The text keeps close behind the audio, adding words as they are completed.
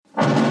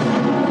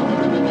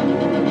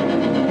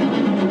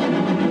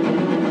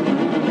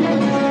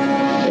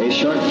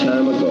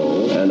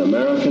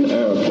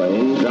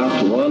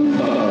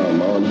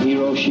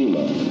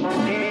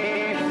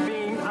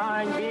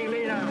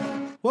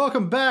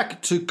Welcome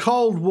back to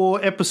Cold War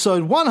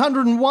episode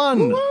 101,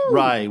 Woo-hoo!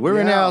 Ray. We're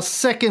in our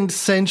second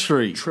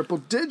century. Triple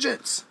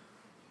digits.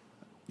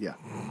 Yeah.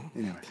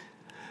 Anyway.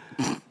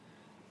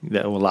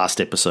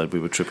 Last episode we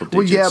were triple digits.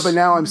 Well, yeah, but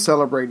now I'm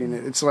celebrating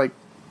it. It's like,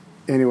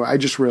 anyway, I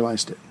just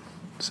realized it.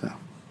 So.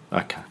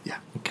 Okay. Yeah.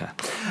 Okay.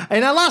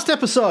 In our last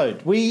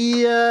episode,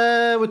 we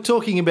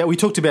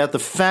talked about the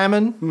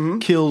famine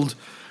killed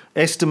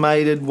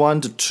estimated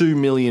 1 to 2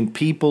 million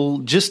people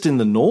just in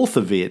the north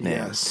of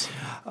Vietnam. Yes.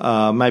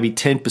 Maybe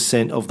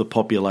 10% of the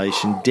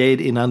population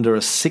dead in under a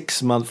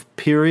 6-month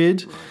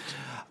period.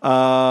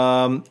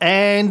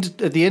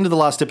 And at the end of the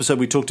last episode,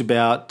 we talked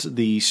about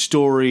the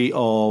story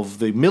of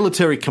the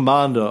military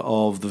commander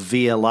of the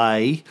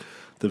VLA,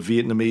 the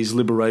Vietnamese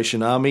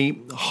Liberation Army,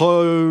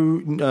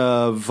 Vo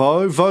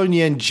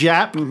Nguyen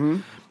Giap,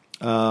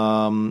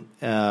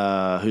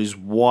 whose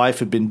wife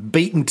had been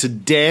beaten to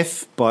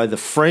death by the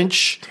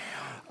French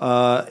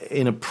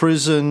in a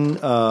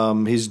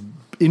prison. His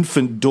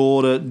infant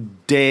daughter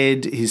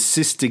dead, his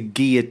sister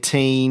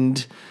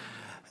guillotined,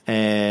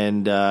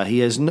 and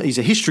he's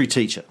a history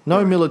teacher.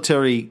 No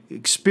military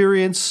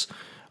experience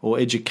or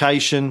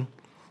education,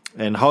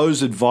 and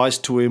Ho's advice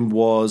to him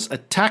was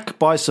attack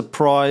by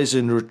surprise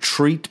and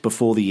retreat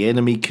before the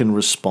enemy can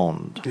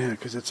respond. Yeah,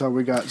 because that's all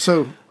we got.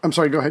 So, I'm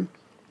sorry, go ahead.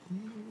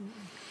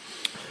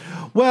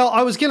 Well,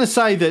 I was going to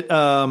say that,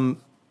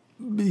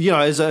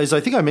 as I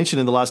think I mentioned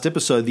in the last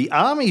episode, the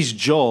Army's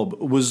job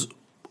was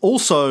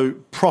also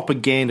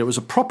propaganda. It was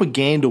a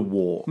propaganda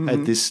war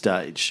at this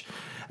stage.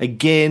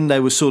 Again, they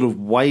were sort of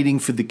waiting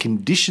for the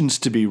conditions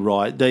to be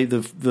right.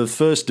 The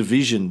first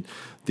division,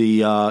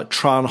 the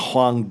Tran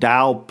Hoang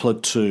Dao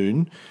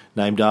platoon,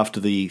 named after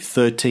the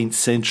 13th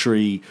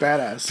century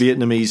badass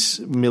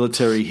Vietnamese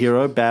military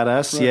hero,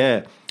 badass, right.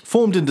 Yeah,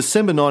 formed in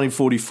December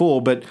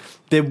 1944, but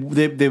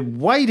they're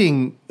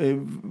waiting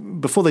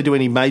before they do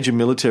any major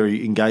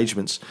military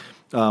engagements.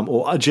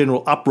 Or a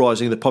general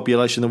uprising of the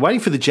population. They're waiting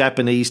for the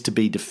Japanese to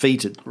be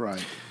defeated.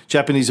 Right.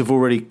 Japanese have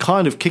already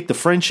kind of kicked the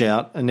French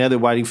out, and now they're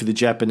waiting for the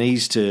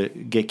Japanese to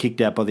get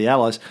kicked out by the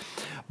Allies.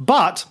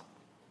 But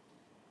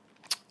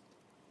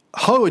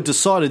Ho had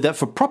decided that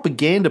for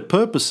propaganda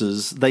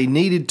purposes, they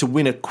needed to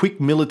win a quick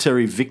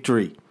military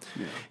victory.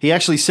 Yeah. He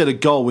actually set a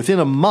goal within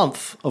a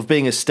month of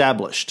being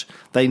established.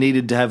 They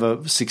needed to have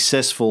a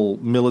successful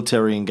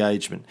military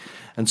engagement.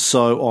 And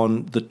so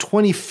on the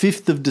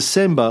 25th of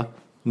December,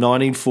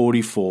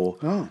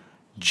 1944,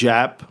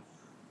 Giap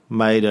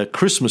made a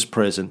Christmas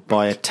present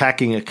by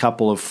attacking a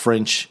couple of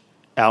French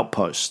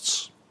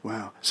outposts.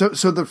 Wow. So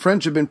the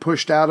French have been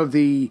pushed out of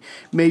the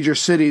major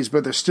cities,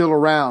 but they're still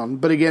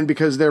around. But again,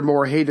 because they're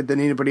more hated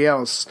than anybody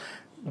else,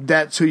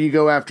 that's who you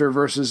go after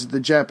versus the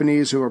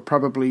Japanese, who are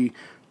probably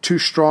too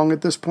strong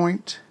at this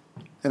point.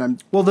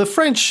 And the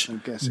French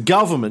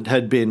government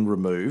had been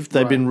removed.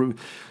 They'd been,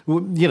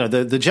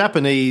 the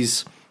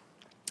Japanese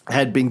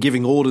had been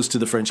giving orders to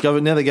the French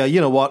government. Now they go, you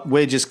know what,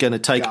 we're just going to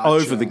take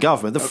over the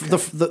government.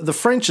 The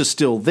French are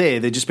still there.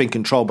 They're just being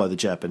controlled by the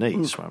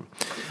Japanese. Right?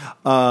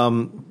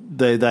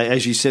 They,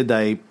 as you said,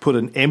 they put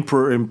an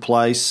emperor in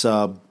place,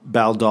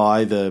 Bao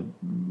Dai, the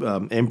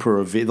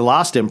the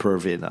last emperor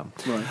of Vietnam.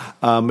 Right.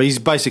 He's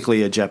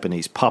basically a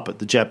Japanese puppet.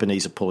 The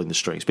Japanese are pulling the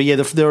strings. But yeah,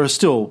 there are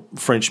still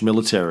French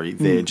military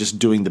there just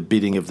doing the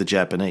bidding of the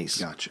Japanese.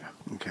 Gotcha.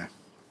 Okay.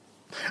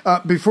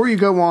 Before you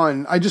go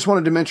on, I just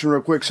wanted to mention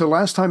real quick. So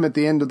last time at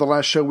the end of the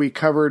last show, we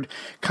covered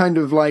kind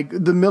of like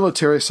the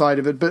military side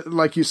of it. But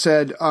like you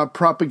said,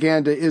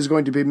 propaganda is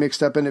going to be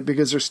mixed up in it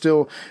because they're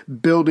still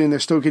building, they're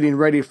still getting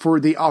ready for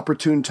the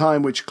opportune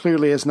time, which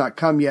clearly has not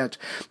come yet.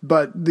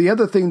 But the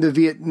other thing the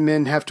Viet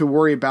Minh have to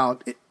worry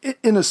about,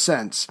 in a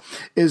sense,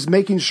 is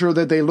making sure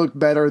that they look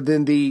better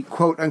than the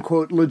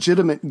quote-unquote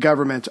legitimate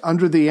government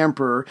under the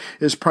emperor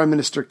is Prime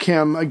Minister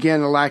Kim,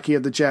 again, a lackey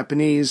of the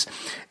Japanese.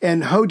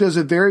 And Ho does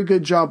a very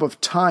good job of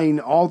tying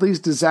all these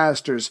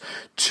disasters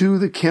to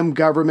the Kim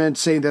government,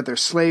 saying that they're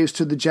slaves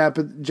to the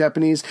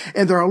Japanese.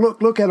 And they're all,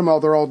 look at them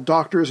all. They're all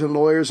doctors and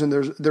lawyers and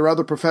they're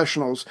other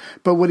professionals.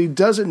 But what he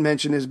doesn't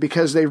mention is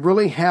because they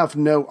really have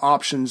no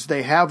options.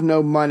 They have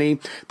no money.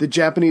 The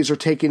Japanese are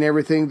taking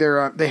everything.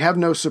 They have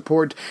no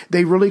support.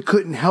 They really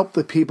couldn't help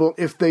the people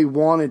if they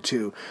wanted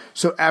to.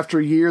 So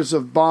after years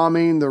of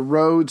bombing, the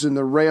roads and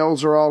the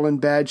rails are all in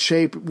bad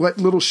shape. What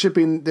little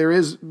shipping there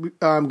is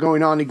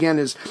going on, again,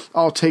 is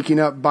all taken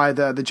up by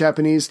the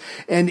Japanese.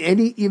 And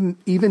any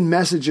even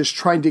messages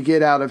trying to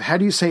get out of, how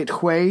do you say it,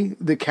 Hue,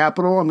 the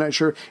capital? I'm not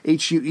sure,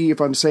 Hue,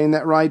 if I'm saying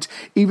that right.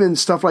 Even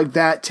stuff like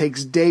that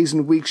takes days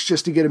and weeks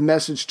just to get a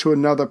message to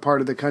another part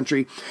of the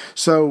country.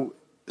 So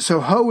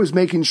Ho is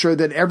making sure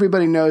that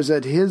everybody knows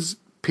that his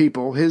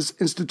people, his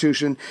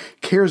institution,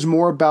 cares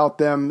more about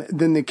them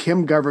than the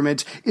Kim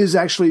government is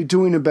actually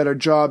doing a better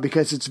job,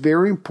 because it's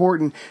very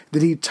important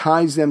that he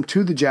ties them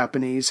to the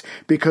Japanese,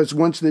 because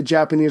once the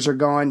Japanese are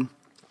gone,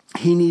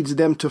 he needs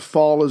them to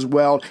fall as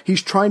well.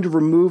 He's trying to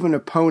remove an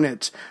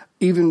opponent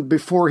even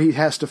before he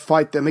has to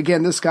fight them.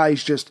 Again, this guy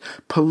is just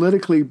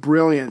politically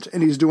brilliant,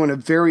 and he's doing a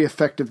very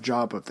effective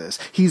job of this.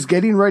 He's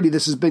getting ready.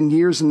 This has been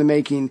years in the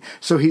making,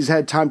 so he's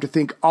had time to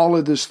think all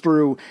of this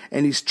through,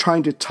 and he's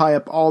trying to tie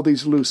up all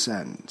these loose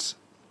ends.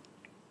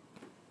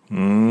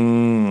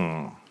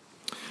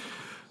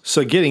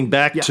 So getting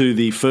back to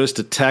the first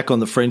attack on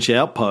the French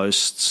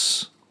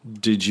outposts,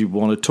 did you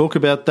want to talk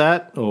about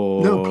that?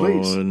 Or no,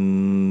 please.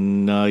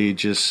 No, you're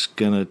just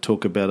going to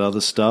talk about other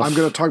stuff? I'm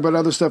going to talk about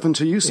other stuff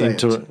until you say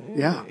it.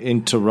 Yeah.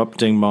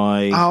 Interrupting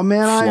my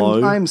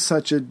flow. I'm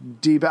such a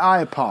diva. I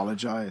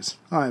apologize.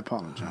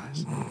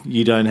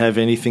 You don't have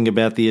anything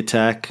about the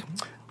attack?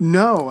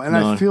 No, and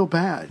I feel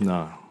bad.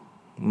 No.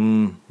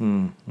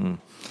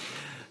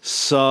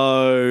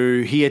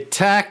 So he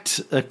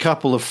attacked a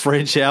couple of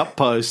French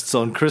outposts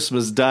on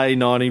Christmas Day,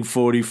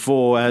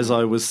 1944, as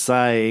I was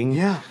saying.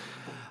 Yeah.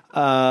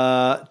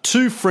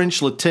 2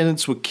 French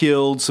lieutenants were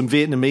killed. Some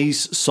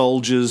Vietnamese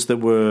soldiers that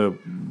were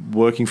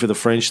working for the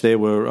French there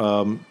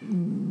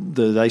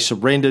they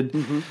surrendered.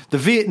 Mm-hmm. The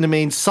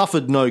Vietnamese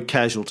suffered no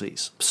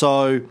casualties.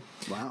 So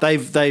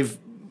they've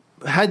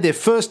had their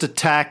first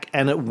attack,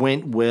 and it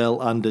went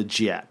well under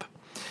Giap.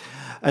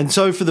 And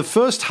so for the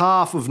first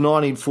half of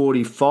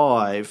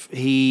 1945,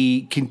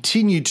 he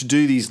continued to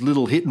do these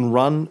little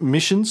hit-and-run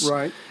missions.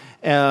 Right.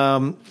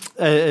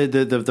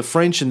 The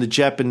French and the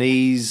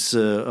Japanese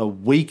are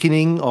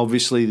weakening.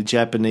 Obviously, the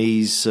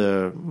Japanese,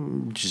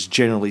 just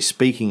generally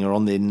speaking, are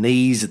on their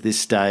knees at this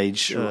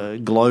stage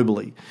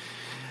globally.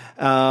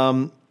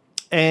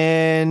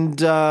 And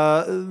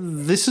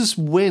this is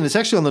when, it's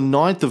actually on the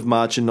 9th of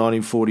March in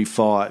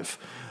 1945,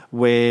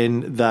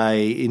 when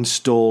they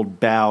installed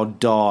Bao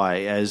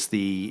Dai as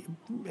the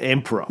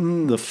emperor,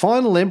 the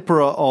final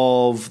emperor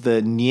of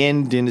the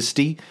Nguyen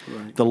dynasty,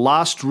 the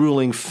last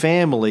ruling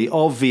family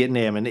of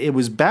Vietnam. And it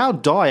was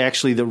Bao Dai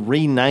actually that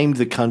renamed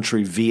the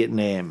country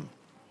Vietnam.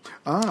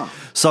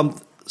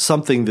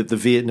 Something that the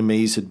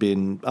Vietnamese had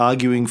been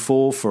arguing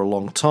for a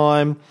long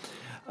time.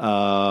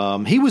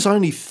 He was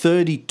only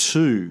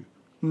 32,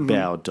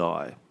 Bao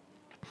Dai.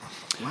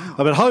 Wow.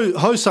 I mean,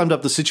 Ho summed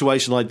up the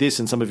situation like this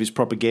in some of his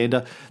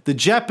propaganda. The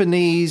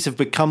Japanese have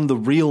become the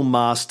real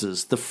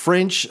masters. The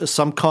French are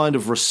some kind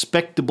of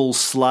respectable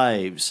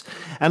slaves.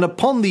 And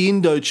upon the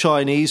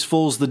Indo-Chinese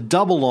falls the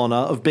double honour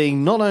of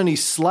being not only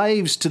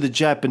slaves to the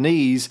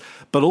Japanese,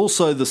 but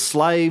also the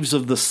slaves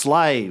of the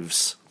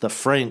slaves, the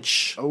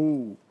French.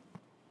 Oh.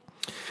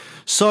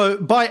 So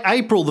by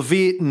April, the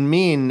Viet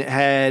Minh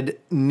had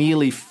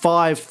nearly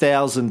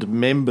 5,000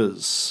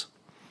 members.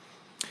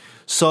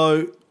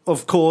 So,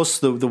 of course,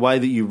 the way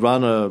that you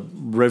run a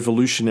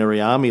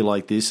revolutionary army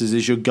like this is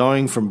as you're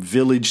going from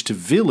village to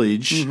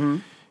village,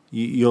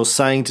 you're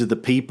saying to the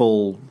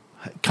people,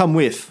 come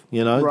with,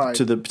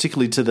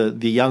 particularly to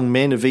the young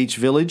men of each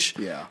village,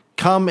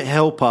 come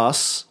help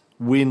us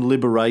win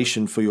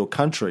liberation for your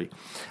country.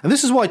 And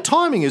this is why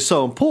timing is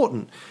so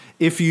important.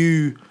 If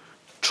you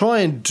try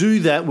and do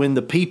that when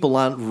the people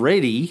aren't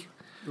ready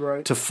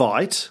to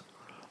fight,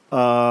 you're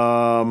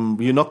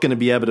not going to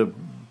be able to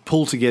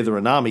pull together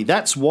an army.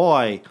 That's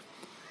why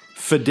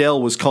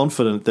Fidel was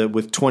confident that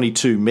with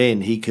 22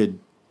 men he could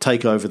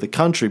take over the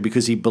country,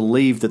 because he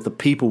believed that the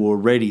people were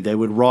ready. They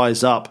would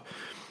rise up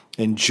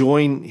and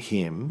join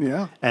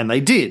him, and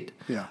they did.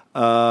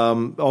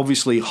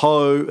 Obviously,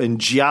 Ho and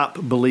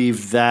Giap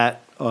believed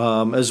that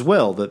as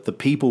well, that the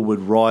people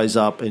would rise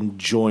up and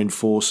join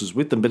forces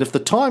with them. But if the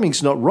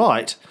timing's not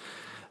right,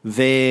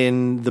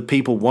 then the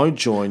people won't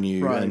join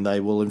you, and they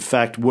will, in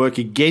fact, work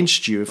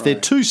against you. If they're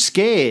too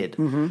scared,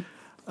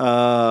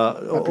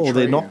 or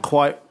they're not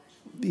quite,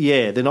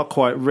 they're not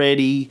quite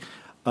ready,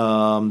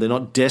 they're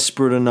not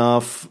desperate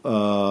enough,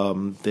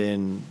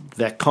 then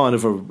that kind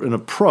of an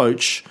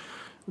approach,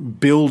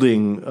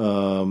 building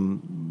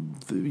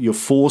your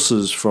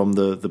forces from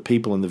the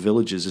people in the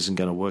villages, isn't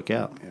going to work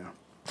out.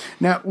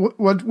 Now,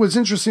 what was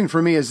interesting for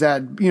me is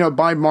that,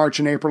 by March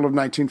and April of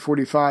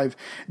 1945,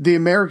 the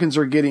Americans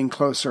are getting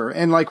closer.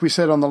 And like we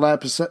said on the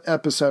last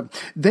episode,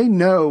 they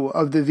know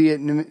of the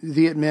Viet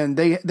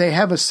Minh. They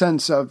have a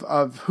sense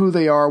of who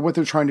they are, what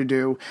they're trying to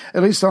do,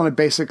 at least on a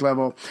basic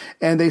level.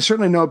 And they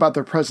certainly know about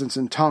their presence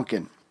in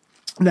Tonkin.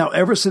 Now,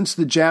 ever since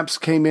the Japs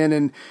came in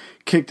and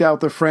kicked out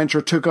the French,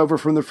 or took over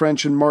from the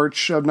French in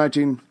March of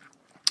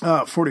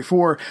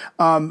 1944,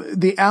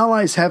 the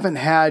Allies haven't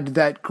had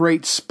that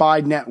great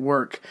spy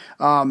network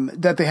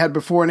that they had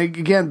before. And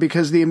again,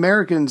 because the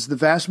Americans, the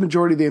vast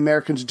majority of the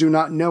Americans do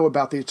not know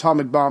about the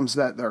atomic bombs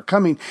that are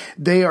coming,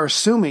 they are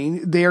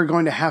assuming they are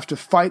going to have to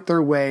fight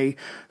their way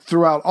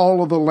throughout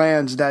all of the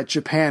lands that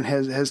Japan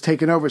has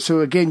taken over. So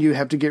again, you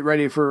have to get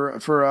ready for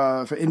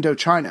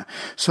Indochina.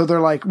 So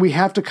they're like, we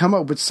have to come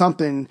up with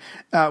something.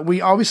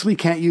 We obviously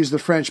can't use the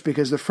French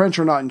because the French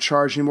are not in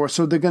charge anymore.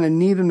 So they're going to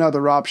need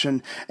another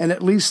option. And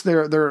at least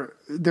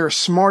they're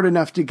smart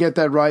enough to get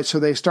that right. So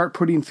they start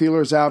putting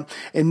feelers out,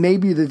 and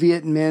maybe the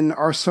Viet Minh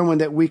are someone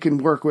that we can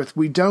work with.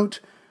 We don't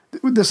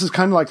this is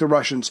kind of like the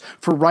Russians.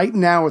 For right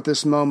now, at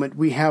this moment,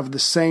 we have the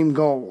same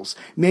goals.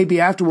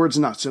 Maybe afterwards,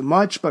 not so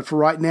much, but for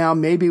right now,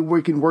 maybe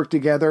we can work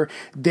together.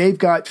 They've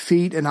got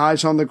feet and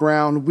eyes on the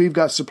ground. We've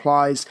got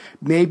supplies.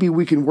 Maybe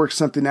we can work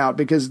something out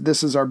because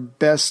this is our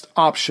best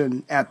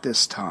option at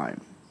this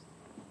time.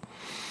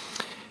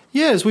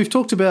 Yeah, as we've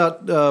talked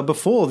about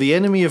before, the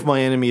enemy of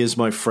my enemy is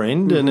my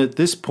friend. And at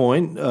this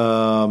point,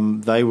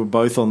 they were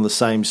both on the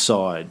same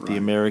side, the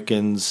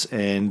Americans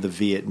and the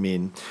Viet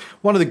Minh.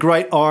 One of the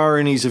great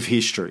ironies of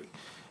history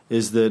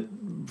is that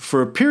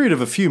for a period of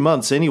a few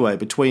months anyway,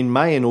 between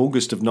May and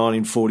August of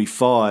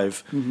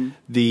 1945,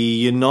 the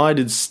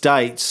United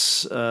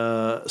States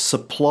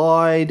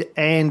supplied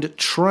and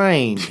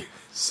trained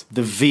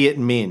the Viet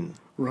Minh.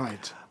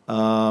 Right.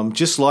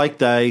 Just like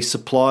they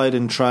supplied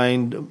and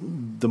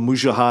trained the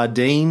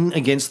Mujahideen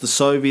against the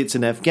Soviets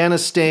in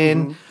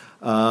Afghanistan,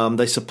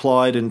 they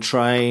supplied and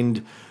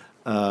trained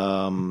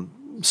Saddam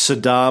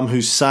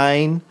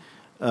Hussein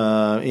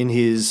in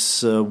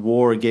his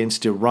war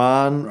against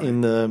Iran in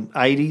the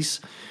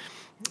 80s.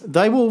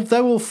 They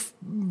will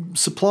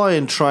supply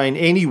and train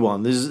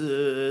anyone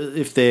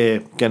if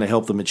they're going to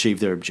help them achieve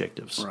their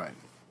objectives. Right.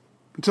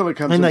 Until it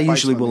comes, and they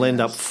usually will end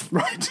up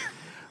right.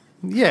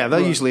 Yeah,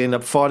 they usually end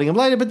up fighting them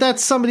later, but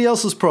that's somebody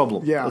else's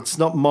problem. Yeah. It's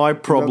not my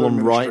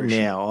problem right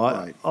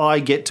now. I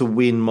get to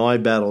win my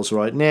battles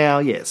right now.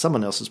 Yeah,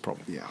 someone else's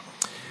problem. Yeah.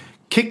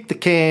 Kick the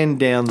can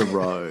down the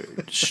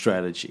road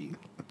strategy.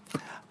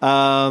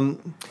 Now,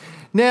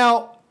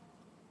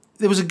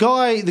 there was a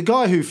guy,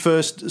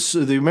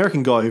 the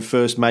American guy who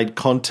first made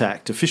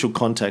official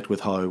contact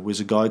with Ho was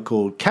a guy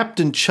called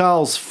Captain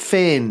Charles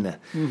Fenn.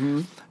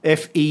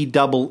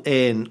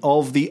 Fenn,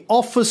 of the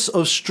Office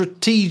of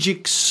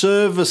Strategic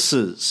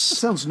Services. That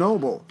sounds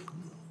noble.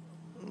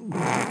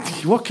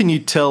 What can you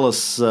tell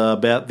us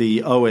about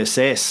the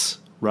OSS,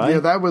 Ray? Yeah,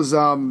 that was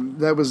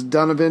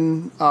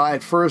Donovan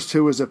at first,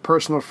 who was a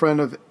personal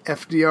friend of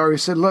FDR. He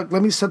said, "Look,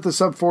 let me set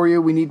this up for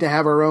you. We need to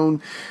have our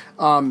own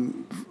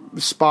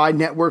spy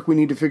network. We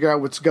need to figure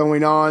out what's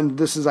going on.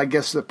 This is, I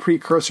guess, the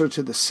precursor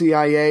to the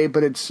CIA,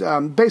 but it's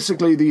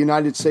basically the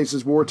United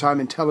States' wartime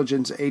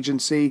intelligence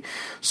agency.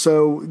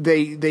 So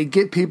they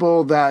get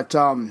people that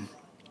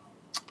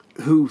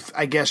who,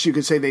 I guess you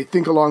could say, they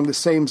think along the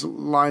same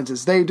lines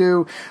as they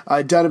do.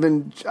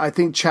 Donovan, I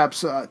think,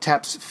 taps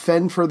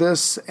Fenn for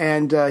this,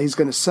 and he's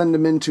going to send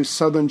them into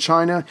southern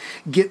China,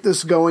 get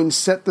this going,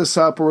 set this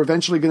up. We're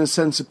eventually going to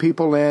send some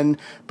people in,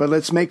 but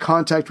let's make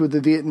contact with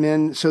the Viet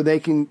Minh so they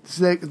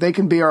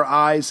can be our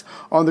eyes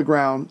on the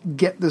ground,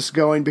 get this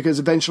going, because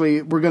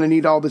eventually we're going to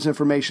need all this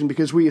information,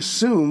 because we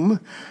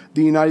assume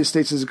the United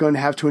States is going to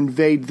have to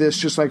invade this,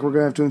 just like we're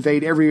going to have to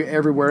invade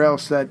everywhere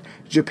else that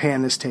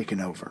Japan has taken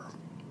over.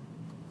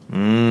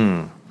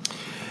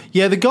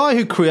 Yeah, the guy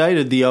who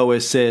created the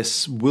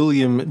OSS,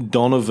 William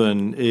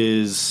Donovan,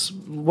 is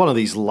one of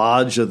these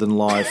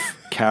larger-than-life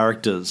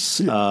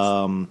characters.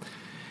 Yes.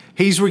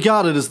 He's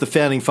regarded as the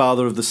founding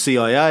father of the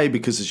CIA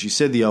because, as you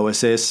said, the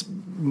OSS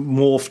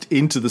morphed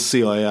into the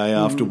CIA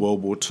after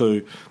World War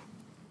II.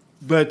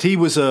 But he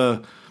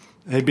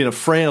had been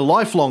a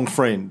lifelong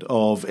friend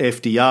of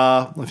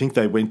FDR. I think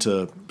they went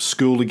to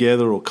school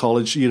together or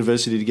college,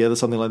 university together,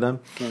 something like that.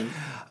 Right.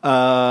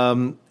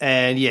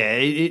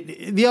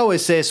 The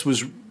OSS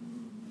was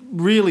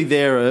really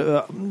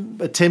their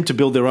attempt to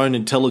build their own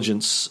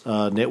intelligence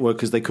network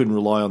because they couldn't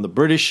rely on the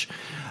British,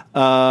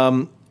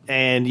 and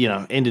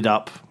ended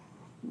up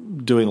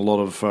doing a lot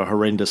of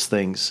horrendous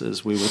things,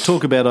 as we will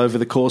talk about over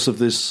the course of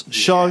this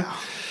show.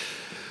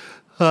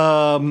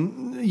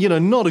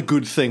 Not a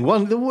good thing.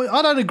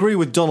 I don't agree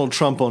with Donald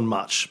Trump on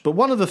much, but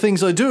one of the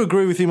things I do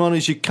agree with him on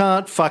is you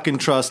can't fucking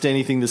trust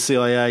anything the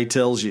CIA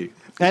tells you.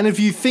 And if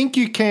you think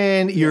you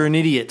can, you're an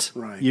idiot.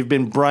 Right. You've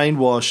been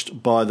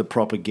brainwashed by the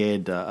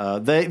propaganda.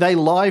 They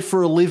lie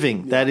for a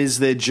living. Yeah. That is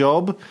their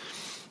job.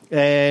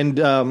 And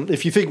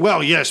if you think,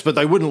 well, yes, but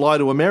they wouldn't lie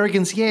to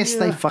Americans. Yes,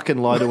 they fucking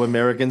lie to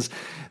Americans.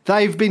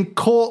 They've been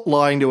caught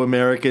lying to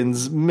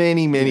Americans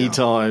many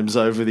times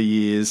over the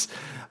years.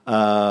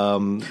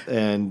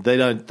 And they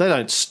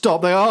don't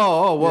stop. They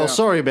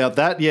sorry about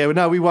that. Yeah,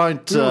 no, we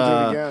won't. Do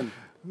it again.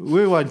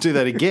 We won't do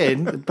that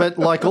again. But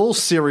like all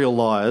serial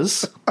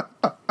liars.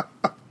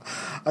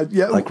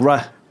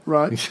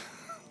 Right.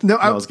 No,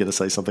 I was going to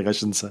say something I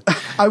shouldn't say.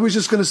 I was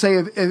just going to say,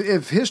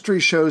 if history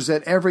shows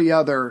that every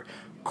other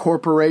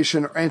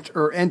corporation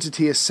or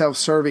entity is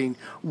self-serving,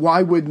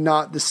 why would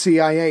not the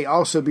CIA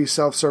also be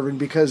self-serving?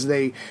 Because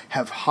they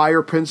have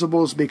higher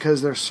principles,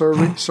 because they're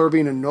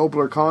serving a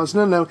nobler cause?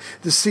 No.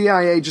 The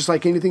CIA, just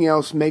like anything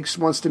else,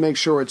 wants to make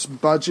sure its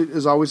budget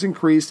is always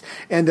increased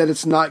and that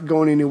it's not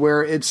going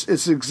anywhere.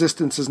 Its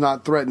existence is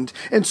not threatened.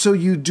 And so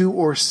you do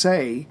or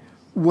say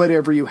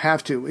whatever you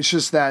have to. It's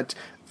just that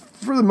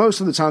for the most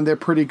of the time, they're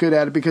pretty good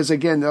at it because,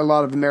 again, a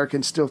lot of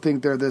Americans still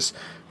think they're this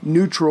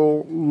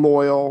neutral,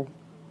 loyal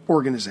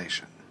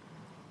organization.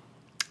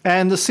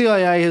 And the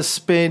CIA has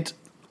spent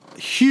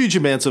huge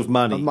amounts of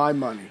money. Of my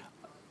money.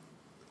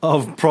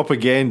 of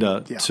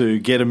propaganda to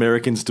get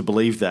Americans to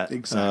believe that.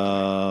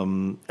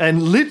 Exactly.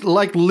 And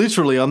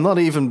literally, I'm not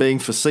even being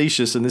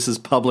facetious, and this is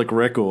public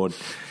record.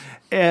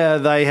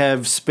 They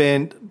have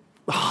spent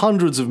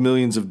hundreds of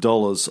millions of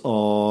dollars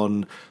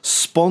on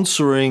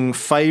sponsoring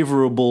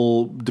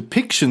favourable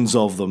depictions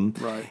of them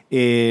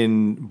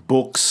in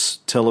books,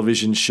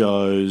 television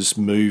shows,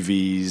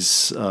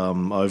 movies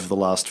over the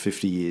last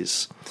 50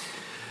 years.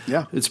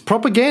 Yeah, it's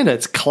propaganda.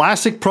 It's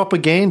classic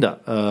propaganda,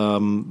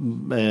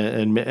 and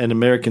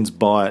Americans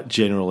buy it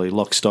generally,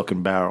 lock, stock,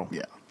 and barrel.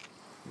 Yeah.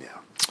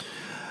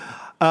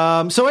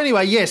 So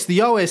anyway, yes,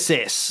 the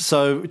OSS.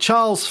 So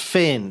Charles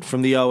Fenn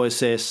from the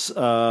OSS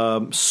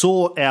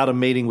sought out a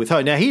meeting with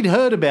Ho. Now, he'd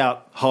heard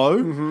about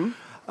Ho,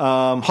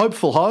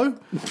 Hopeful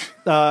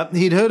Ho.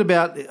 He'd heard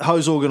about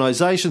Ho's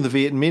organisation, the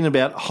Viet Minh,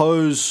 about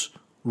Ho's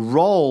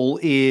role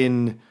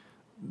in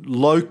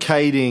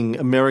locating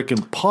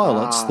American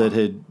pilots that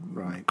had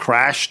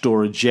crashed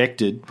or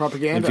ejected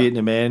propaganda in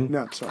Vietnam.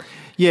 No, sorry.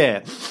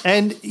 Yeah,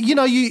 and you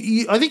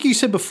I think you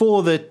said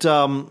before that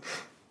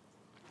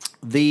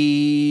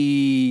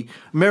the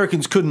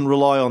Americans couldn't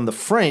rely on the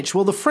French.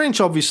 Well, the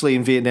French, obviously,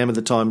 in Vietnam at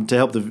the time,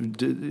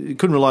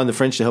 couldn't rely on the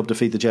French to help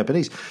defeat the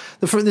Japanese.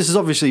 This is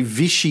obviously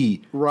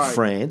Vichy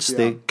France. Yeah.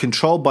 They're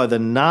controlled by the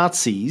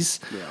Nazis,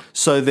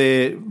 so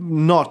they're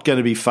not going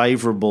to be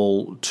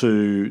favourable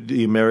to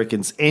the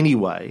Americans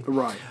anyway.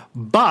 Right.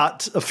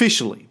 But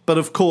officially. But,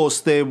 of course,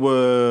 there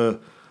were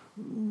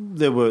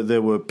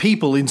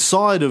people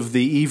inside of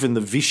even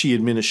the Vichy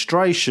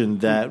administration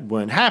that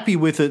weren't happy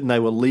with it, and they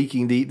were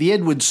leaking the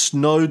Edward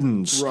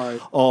Snowdens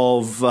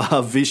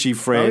of Vichy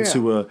France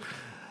who were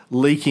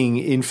leaking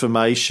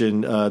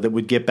information that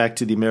would get back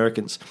to the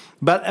Americans.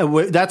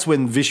 But that's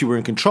when Vichy were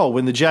in control.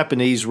 When the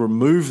Japanese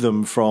removed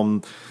them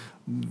from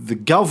the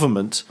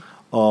government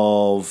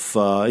of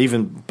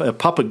even a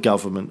puppet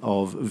government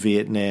of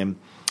Vietnam,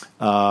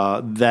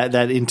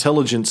 that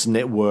intelligence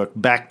network,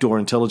 backdoor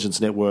intelligence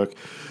network,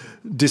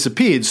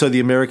 disappeared, so the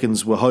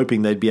Americans were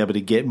hoping they'd be able to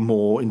get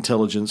more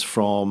intelligence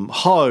from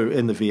Ho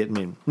and the Viet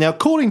Minh. Now,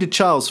 according to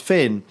Charles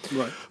Fenn,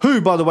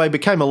 who, by the way,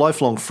 became a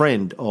lifelong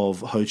friend of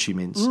Ho Chi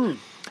Minh's,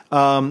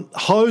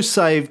 Ho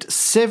saved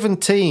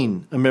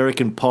 17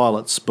 American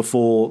pilots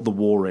before the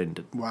war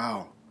ended.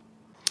 Wow.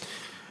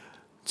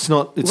 It's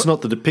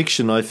not the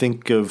depiction, I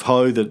think, of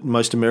Ho that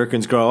most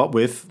Americans grow up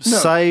with. No.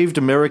 Saved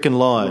American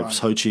lives,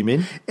 Ho Chi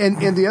Minh.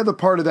 And the other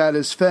part of that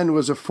is Fenn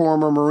was a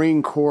former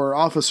Marine Corps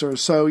officer.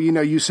 So,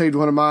 you saved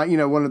one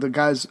of the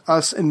guys,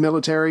 us in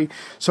military.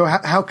 So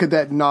how could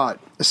that not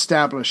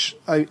establish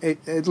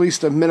at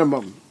least a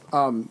minimum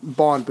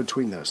bond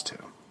between those two?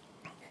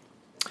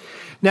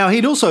 Now,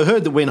 he'd also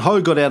heard that when Ho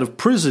got out of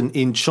prison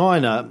in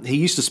China, he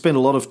used to spend a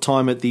lot of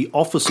time at the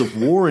Office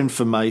of War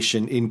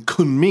Information in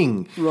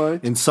Kunming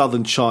in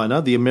southern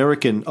China, the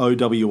American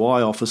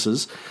OWI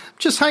offices,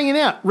 just hanging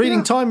out,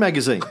 reading Time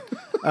magazine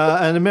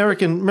and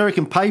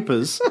American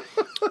papers,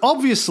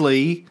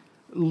 obviously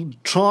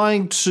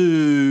trying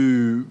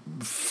to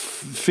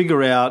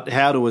figure out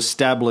how to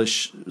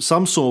establish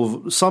some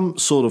sort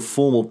of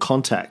formal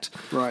contact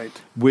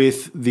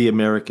with the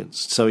Americans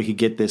so he could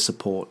get their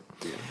support.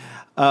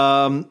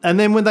 And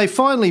then when they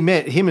finally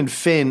met, him and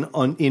Fenn,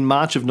 in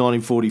March of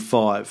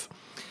 1945,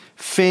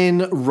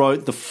 Fenn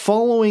wrote the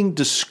following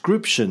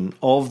description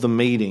of the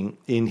meeting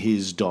in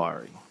his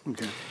diary.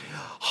 Okay.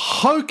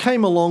 Ho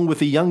came along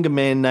with a younger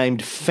man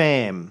named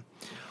Pham.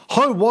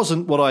 Ho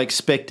wasn't what I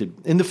expected.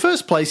 In the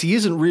first place, he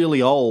isn't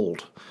really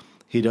old.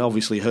 He'd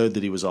obviously heard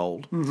that he was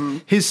old. Mm-hmm.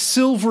 His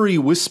silvery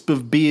wisp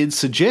of beard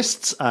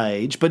suggests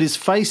age, but his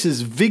face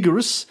is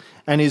vigorous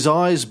and his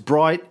eyes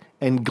bright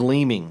and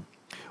gleaming.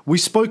 We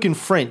spoke in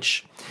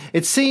French.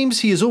 It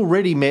seems he has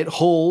already met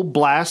Hall,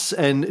 Blas,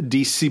 and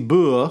de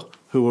Ciboure,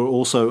 who were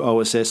also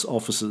OSS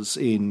officers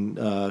in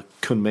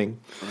Kunming,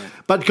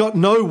 but got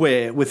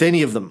nowhere with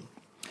any of them.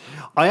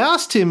 I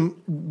asked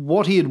him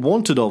what he had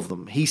wanted of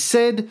them. He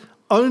said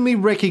only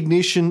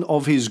recognition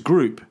of his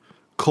group,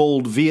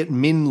 called Viet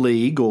Minh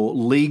League or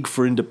League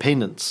for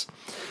Independence.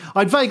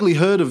 I'd vaguely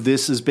heard of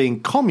this as being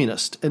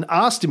communist and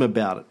asked him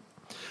about it.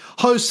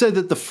 Ho said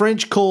that the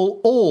French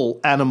call all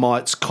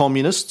Annamites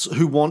communists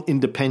who want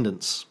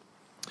independence.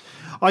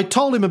 I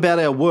told him about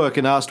our work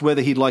and asked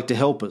whether he'd like to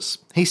help us.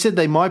 He said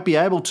they might be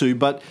able to,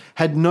 but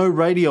had no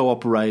radio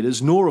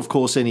operators, nor, of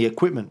course, any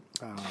equipment.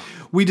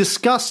 We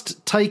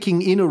discussed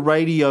taking in a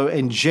radio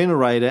and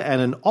generator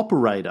and an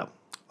operator.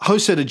 Ho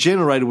said a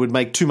generator would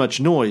make too much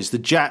noise. The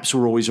Japs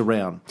were always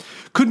around.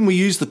 Couldn't we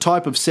use the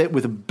type of set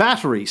with a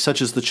battery,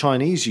 such as the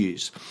Chinese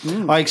use?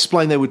 I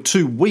explained they were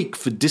too weak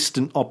for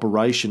distant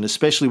operation,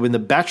 especially when the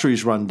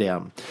batteries run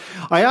down.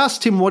 I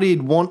asked him what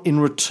he'd want in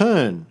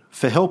return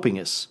for helping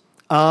us.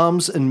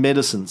 Arms and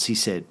medicines, he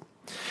said.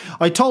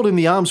 I told him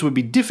the arms would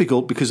be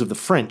difficult because of the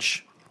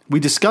French. We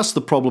discussed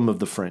the problem of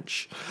the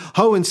French.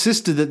 Ho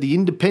insisted that the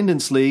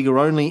Independence League are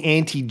only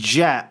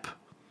anti-Jap.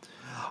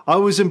 I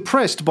was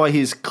impressed by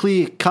his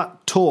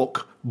clear-cut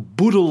talk,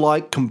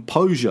 Buddha-like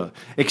composure,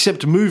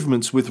 except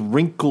movements with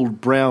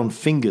wrinkled brown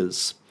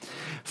fingers.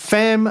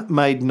 Pham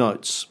made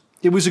notes.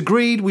 It was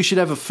agreed we should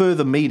have a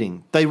further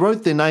meeting. They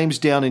wrote their names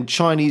down in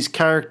Chinese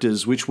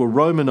characters, which were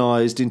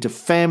romanized into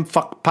Pham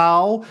Phuc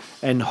Pao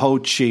and Ho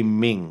Chi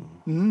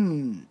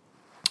Minh.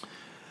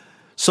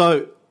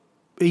 So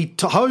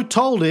Ho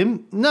told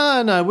him,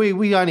 no,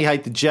 we only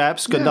hate the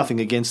Japs, got nothing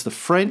against the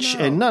French,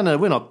 and no,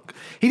 we're not.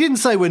 He didn't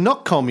say we're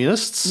not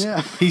communists.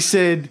 Yeah. He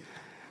said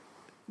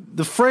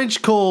the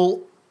French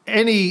call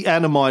any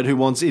Annamite who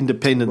wants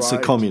independence a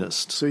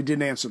communist. So he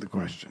didn't answer the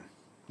question.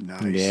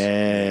 Nice.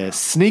 Yeah,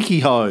 Sneaky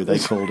Ho, they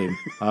called him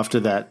after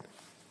that.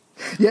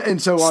 Yeah,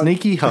 and so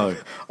Sneaky Ho.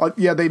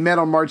 They met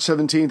on March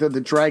 17th at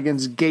the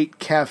Dragon's Gate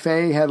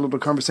Cafe, had a little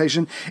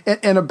conversation,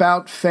 and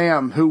about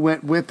Pham, who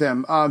went with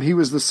them. He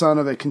was the son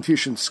of a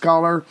Confucian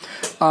scholar.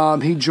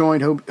 He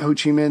joined Ho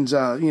Chi Minh's,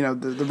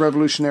 the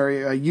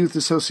Revolutionary Youth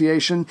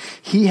Association.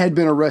 He had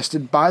been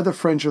arrested by the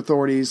French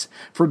authorities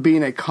for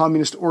being a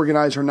communist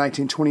organizer in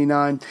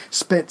 1929.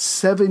 Spent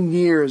 7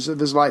 years of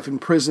his life in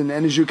prison,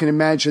 and as you can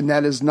imagine,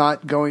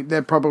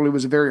 that probably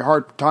was a very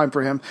hard time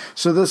for him.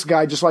 So this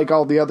guy, just like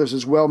all the others,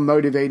 is well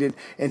motivated,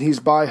 and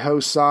he's by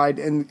Ho's side.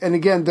 And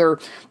again, they're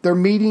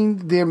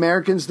meeting the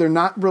Americans. They're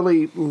not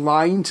really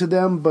lying to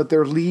them, but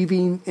they're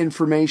leaving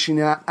information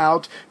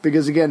out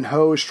because, again,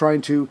 Ho is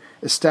trying to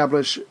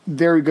establish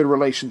very good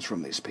relations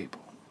with these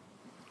people.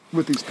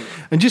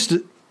 And just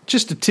a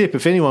tip,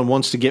 if anyone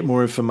wants to get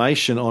more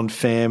information on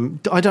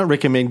Pham, I don't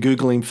recommend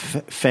Googling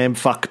Pham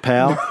Phuc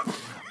Pao.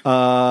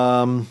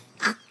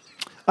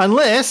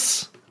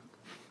 Unless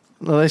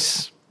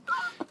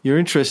you're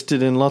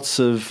interested in lots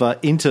of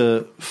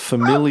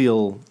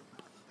interfamilial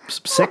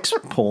sex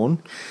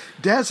porn.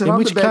 Dad said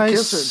I'm the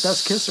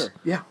best kisser.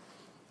 Yeah.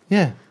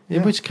 Yeah.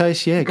 In which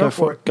case, go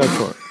for it.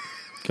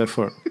 Go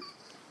for it.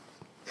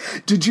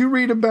 Did you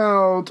read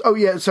about... Oh,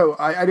 yeah, so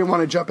I didn't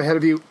want to jump ahead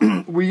of you.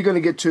 Were you going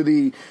to get to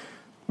the...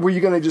 Were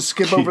you going to just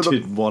skip over the... You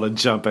didn't want to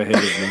jump ahead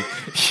of me.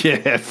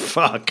 Yeah,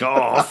 fuck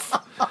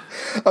off.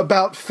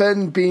 About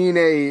Fenn being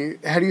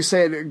how do you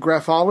say it,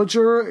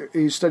 graphologer?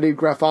 He studied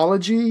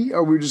graphology?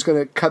 Or we're just going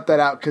to cut that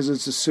out because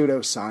it's a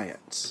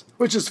pseudoscience?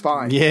 Which is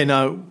fine. Yeah,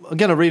 no, I'm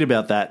going to read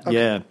about that, okay.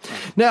 Yeah.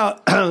 Now,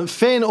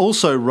 Fenn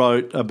also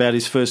wrote about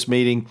his first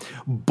meeting,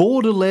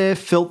 Baudelaire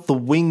felt the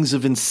wings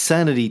of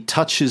insanity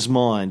touch his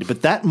mind,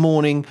 but that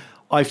morning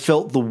I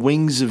felt the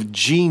wings of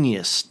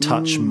genius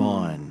touch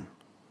mine.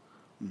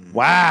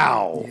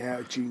 Wow.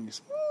 Yeah,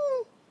 genius.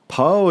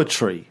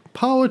 Poetry,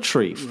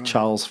 right.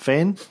 Charles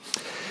Fenn.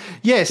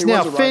 Yes,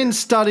 now Fenn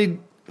studied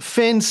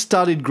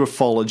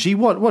graphology.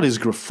 What is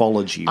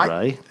graphology,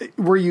 Ray?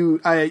 Where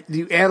you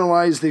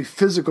analyze the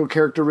physical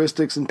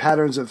characteristics and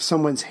patterns of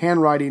someone's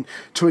handwriting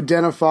to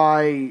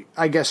identify,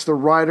 I guess, the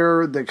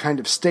writer, the kind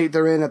of state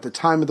they're in at the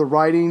time of the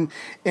writing,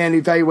 and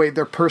evaluate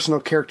their personal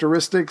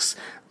characteristics.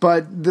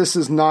 But this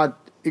is not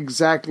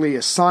exactly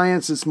a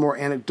science. It's more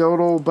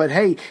anecdotal. But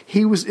hey,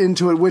 he was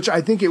into it, which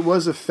I think it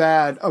was a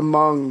fad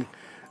among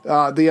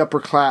the upper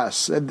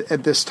class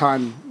at this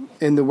time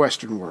in the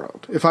Western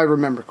world, if I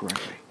remember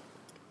correctly.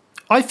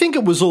 I think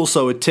it was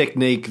also a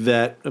technique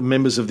that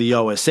members of the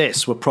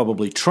OSS were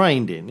probably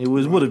trained in. It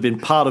would have been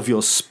part of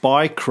your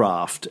spy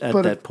craft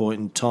at that point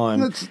in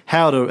time,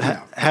 how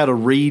to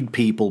read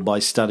people by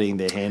studying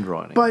their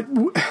handwriting. But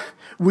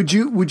would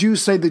you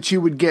say that you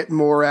would get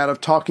more out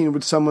of talking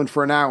with someone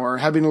for an hour,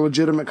 having a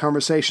legitimate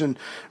conversation,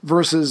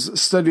 versus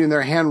studying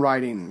their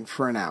handwriting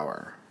for an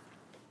hour?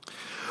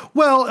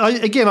 Well,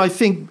 I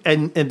think,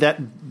 and at that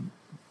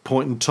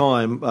point in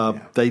time,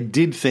 they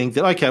did think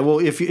that, okay, well,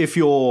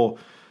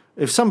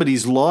 if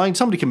somebody's lying,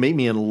 somebody can meet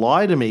me and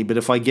lie to me, but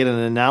if I get an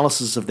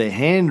analysis of their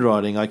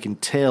handwriting, I can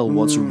tell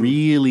what's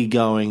really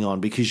going on,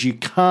 because you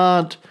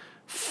can't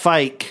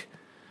fake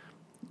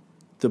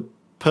the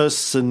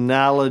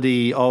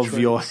personality of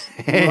your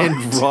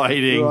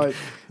handwriting. Right.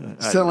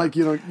 Sound like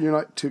you're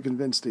not too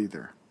convinced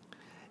either.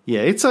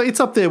 Yeah, it's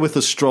up there with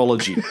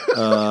astrology,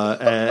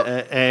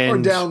 and or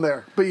down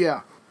there, but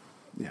yeah.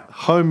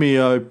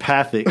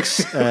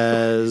 Homeopathics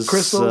as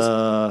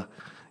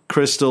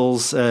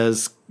crystals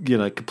as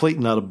complete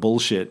and utter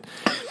bullshit.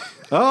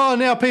 Oh,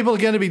 now people are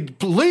going to be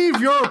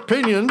leave your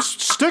opinions,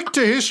 stick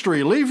to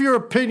history, leave your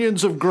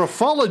opinions of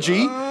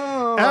graphology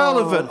out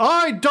of it.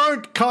 I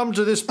don't come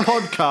to this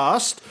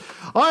podcast.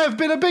 I have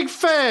been a big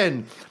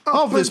fan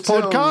of this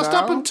podcast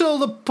up until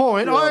the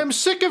point I am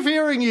sick of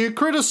hearing you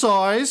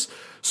criticize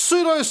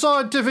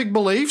pseudoscientific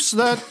beliefs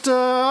that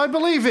I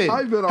believe in.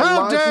 I've been a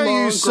How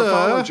dare you,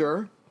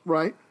 sir?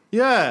 Right?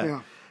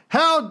 Yeah.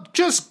 How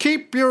just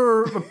keep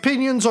your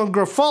opinions on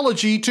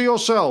graphology to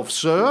yourself,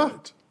 sir.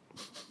 Right.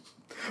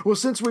 Well,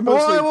 since we or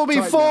I will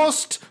be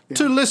forced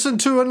to listen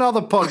to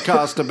another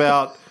podcast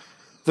about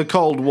the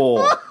Cold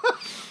War.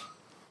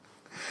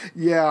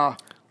 Yeah.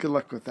 Good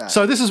luck with that.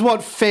 So this is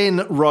what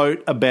Fenn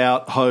wrote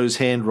about Ho's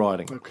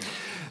handwriting. Okay.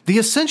 The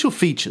essential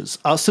features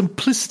are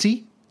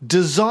simplicity,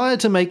 desire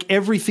to make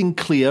everything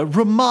clear,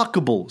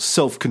 remarkable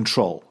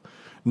self-control,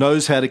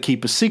 knows how to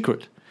keep a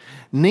secret,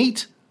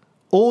 neat,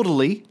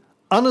 orderly,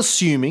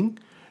 unassuming,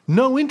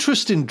 no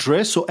interest in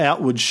dress or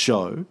outward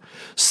show,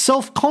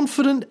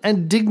 self-confident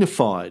and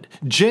dignified,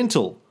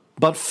 gentle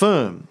but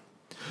firm,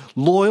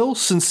 Loyal,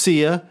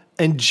 sincere,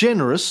 and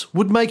generous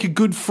would make a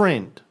good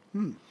friend.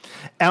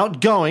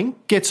 Outgoing,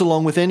 gets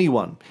along with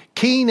anyone.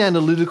 Keen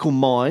analytical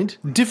mind,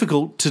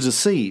 difficult to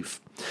deceive.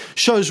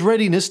 Shows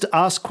readiness to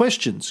ask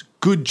questions,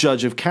 good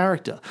judge of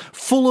character.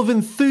 Full of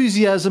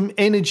enthusiasm,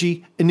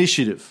 energy,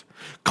 initiative.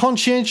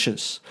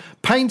 Conscientious,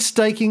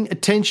 painstaking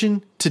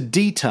attention to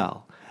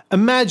detail.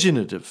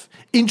 Imaginative,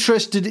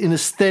 interested in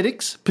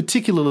aesthetics,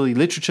 particularly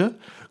literature.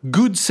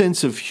 Good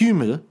sense of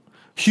humour.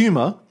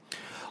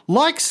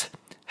 Likes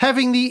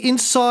having the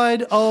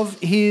inside of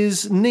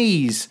his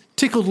knees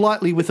tickled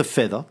lightly with a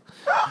feather.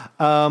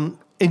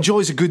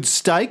 Enjoys a good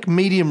steak,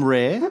 medium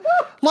rare.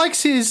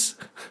 Likes his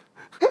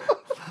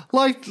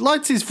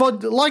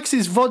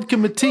vodka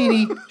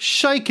martini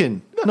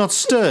shaken, not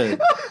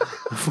stirred.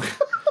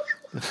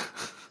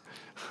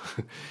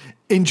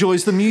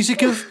 Enjoys the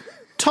music of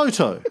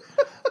Toto.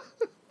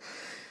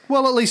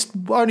 Well, at least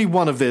only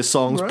one of their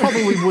songs. Right.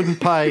 Probably wouldn't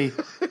pay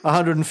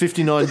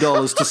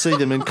 $159 to see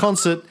them in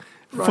concert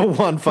for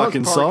one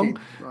fucking song.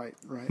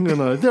 Right.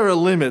 No, there are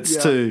limits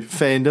to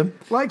fandom.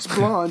 Likes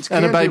blondes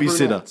and a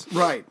babysitter.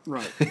 Right.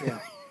 Yeah.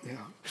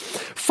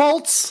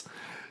 Faults,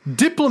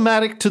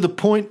 diplomatic to the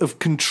point of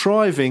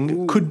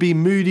contriving, could be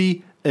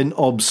moody and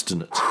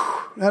obstinate.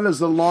 That is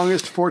the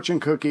longest fortune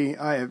cookie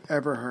I have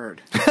ever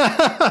heard.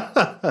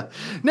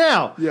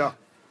 Now,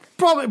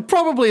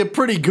 probably a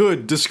pretty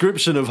good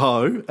description of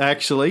Ho,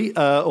 actually,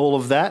 all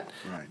of that.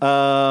 Right.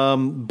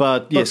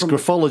 But yes,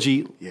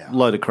 graphology,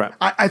 load of crap.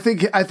 I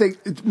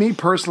think, me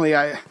personally,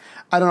 I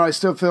don't know, I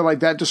still feel like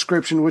that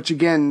description, which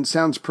again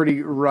sounds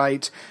pretty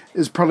right,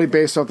 is probably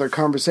based off their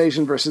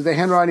conversation versus the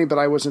handwriting, but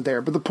I wasn't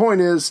there. But the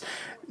point is,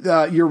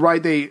 you're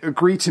right, they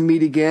agree to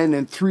meet again,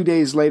 and 3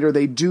 days later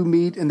they do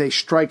meet and they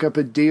strike up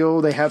a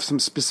deal. They have some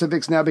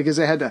specifics now because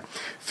they had to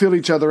fill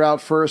each other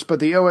out first, but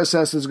the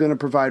OSS is going to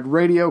provide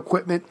radio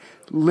equipment,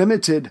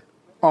 limited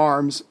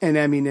arms and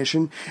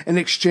ammunition. In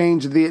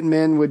exchange, the Viet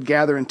Minh would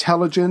gather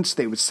intelligence,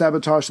 they would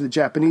sabotage the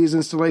Japanese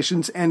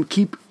installations, and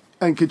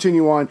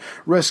continue on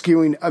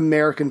rescuing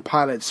American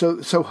pilots.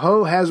 So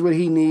Ho has what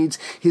he needs.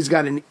 He's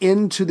got an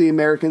end to the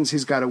Americans.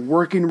 He's got a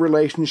working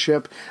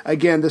relationship.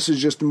 Again, this is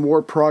just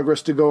more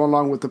progress to go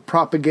along with the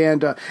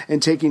propaganda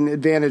and taking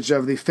advantage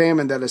of the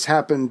famine that has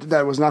happened.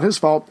 That was not his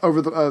fault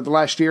over the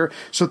last year.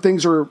 So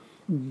things are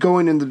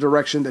going in the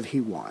direction that he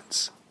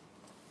wants.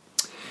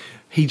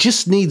 He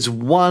just needs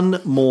one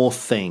more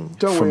thing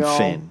from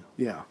Fenn.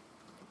 Yeah.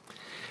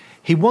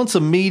 He wants a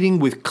meeting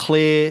with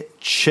Claire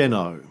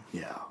Chennault.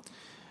 Yeah.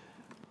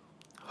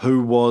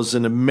 Who was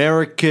an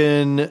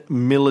American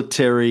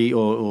military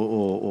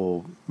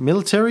or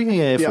military?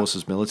 Yeah, Air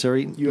Force's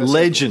military. US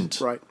legend.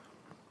 Right.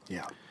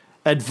 Yeah.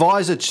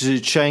 Advisor to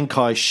Chiang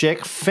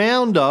Kai-shek,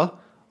 founder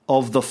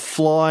of the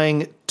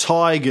Flying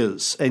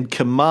Tigers and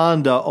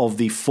commander of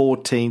the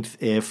 14th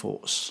Air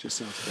Force. Just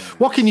sounds bad.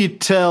 What can you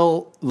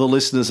tell the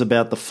listeners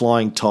about the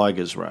Flying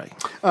Tigers, Ray?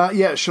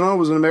 Chennault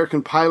was an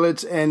American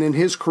pilot, and in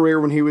his career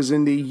when he was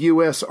in the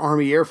U.S.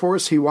 Army Air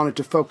Force, he wanted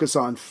to focus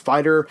on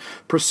fighter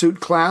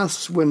pursuit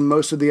class when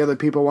most of the other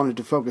people wanted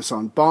to focus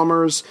on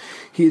bombers.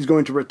 He's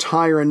going to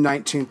retire in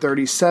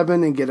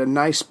 1937 and get a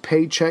nice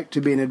paycheck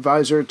to be an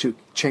advisor to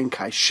Chiang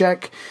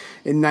Kai-shek.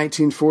 In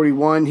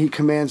 1941, he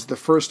commands the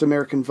 1st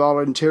American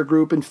Volunteer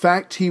Group. In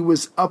fact, he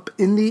was up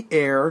in the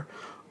air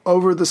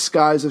over the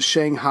skies of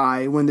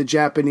Shanghai when the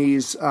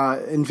Japanese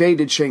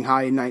invaded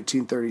Shanghai in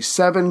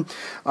 1937.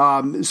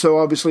 So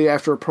obviously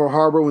after Pearl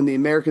Harbor, when the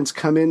Americans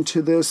come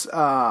into this,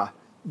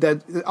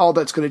 that all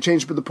that's going to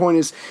change. But the point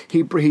is,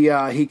 he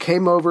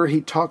came over.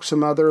 He talked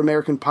some other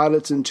American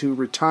pilots into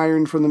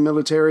retiring from the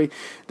military.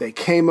 They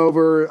came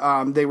over.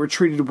 They were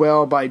treated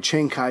well by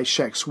Chiang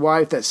Kai-shek's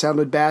wife. That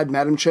sounded bad,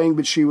 Madam Chiang,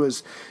 but she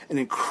was an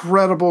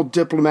incredible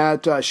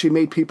diplomat. She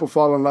made people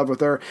fall in love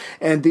with her.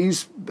 And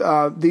these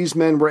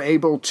men were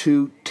able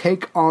to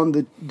take on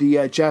the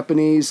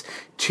Japanese,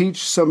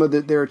 teach some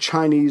of their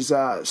Chinese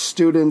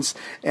students,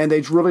 and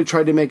they really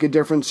tried to make a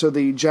difference so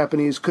the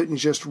Japanese couldn't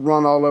just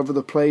run all over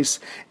the place.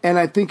 And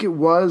I think it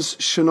was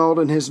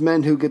Chennault and his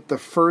men who get the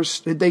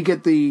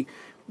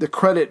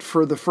credit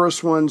for the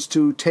first ones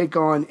to take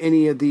on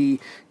any of the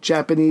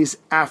Japanese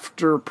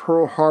after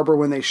Pearl Harbor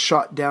when they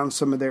shot down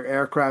some of their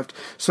aircraft.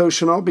 So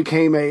Chennault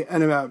became a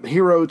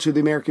hero to the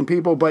American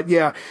people. But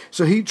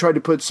so he tried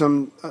to put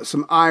some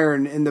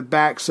iron in the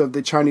backs of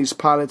the Chinese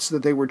pilots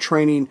that they were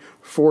training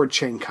for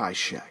Chiang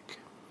Kai-shek.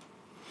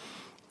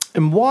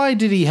 And why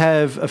did he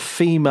have a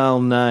female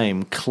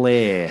name,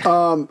 Claire?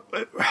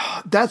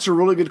 That's a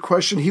really good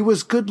question. He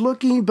was good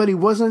looking, but he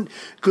wasn't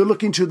good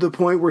looking to the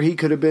point where he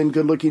could have been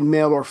good looking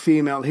male or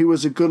female. He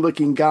was a good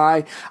looking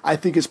guy. I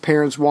think his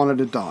parents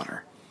wanted a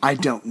daughter. I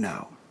don't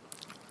know.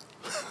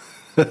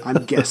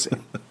 I'm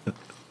guessing.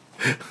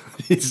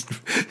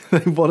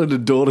 They wanted a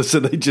daughter,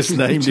 so they just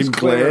named him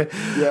Claire.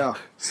 Yeah.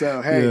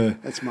 So hey,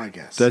 that's my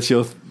guess. That's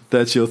your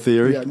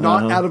theory. Yeah.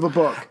 Not out of a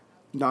book.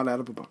 Not out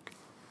of a book.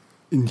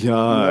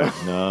 No.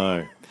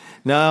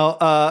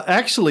 Now,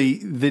 actually,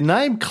 the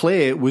name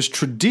Claire was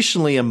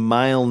traditionally a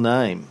male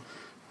name.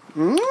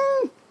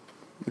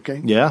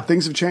 Okay. Yeah.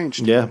 Things have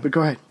changed. Yeah. But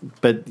go ahead.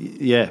 But,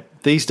 yeah,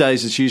 these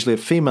days it's usually a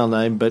female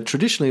name, but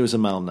traditionally it was a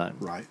male name.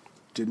 Right.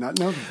 Did not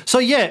know that. So,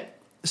 yeah.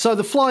 So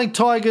the Flying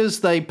Tigers,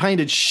 they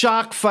painted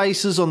shark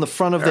faces on the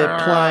front of their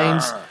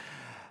planes.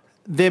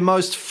 Their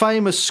most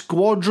famous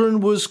squadron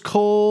was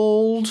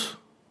called...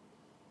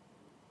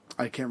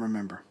 I can't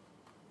remember.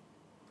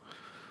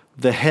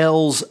 The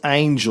Hells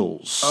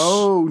Angels.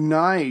 Oh,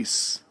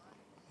 nice.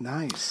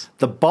 Nice.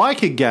 The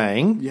biker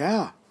gang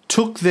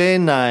took their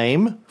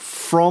name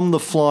from the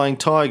Flying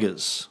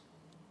Tigers.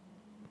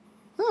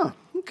 Oh,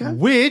 okay.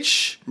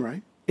 Which,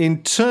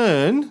 in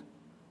turn,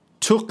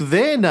 took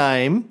their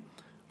name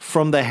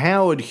from the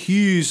Howard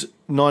Hughes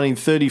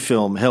 1930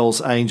 film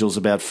Hell's Angels,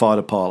 about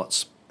fighter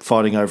pilots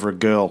fighting over a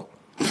girl.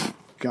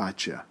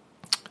 Gotcha.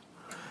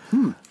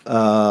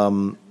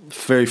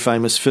 Very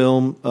famous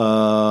film.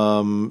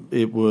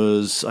 It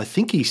was, I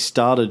think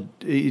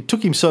it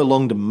took him so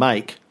long to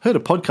make. Heard a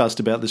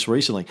podcast about this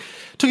recently.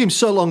 It took him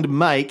so long to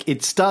make,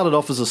 it started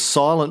off as a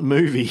silent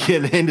movie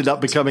and ended up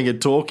becoming a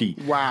talkie.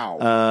 Wow.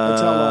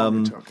 That's how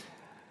long it took.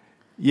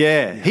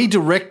 Yeah, he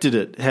directed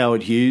it,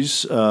 Howard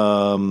Hughes,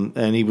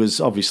 and he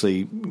was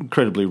obviously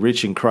incredibly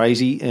rich and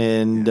crazy.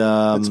 And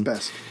that's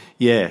best.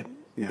 Yeah.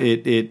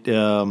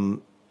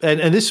 And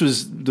this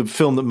was the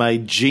film that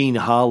made Jean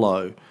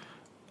Harlow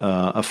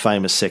a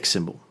famous sex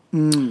symbol.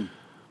 Gotcha.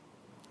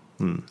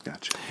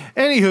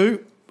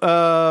 Anywho,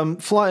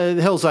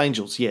 Hell's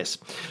Angels, yes.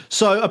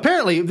 So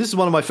apparently, this is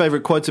one of my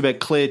favourite quotes about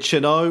Claire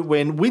Chennault.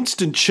 When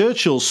Winston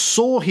Churchill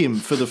saw him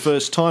for the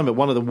first time at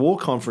one of the war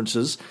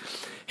conferences,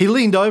 he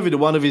leaned over to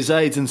one of his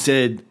aides and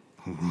said,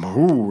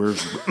 blow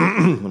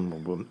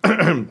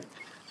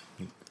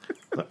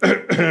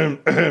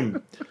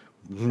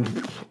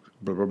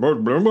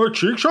my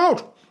cheeks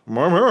out.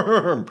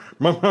 I'm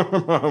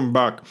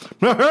back.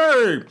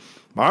 Hey,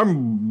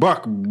 I'm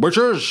back,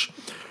 bitches.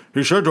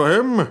 He said to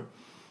him,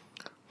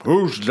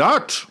 who's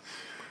that?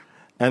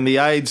 And the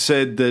aide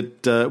said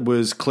that it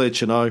was Claire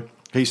Chennault.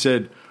 He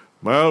said,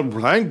 well,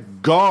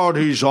 thank God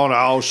he's on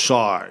our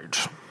side.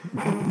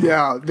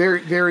 Yeah,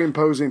 very, very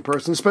imposing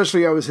person.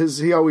 Especially he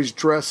always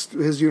dressed,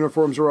 his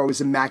uniforms were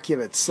always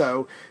immaculate,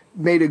 so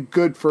made a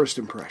good first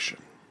impression.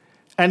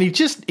 And he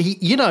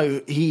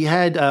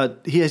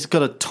has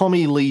got a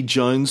Tommy Lee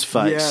Jones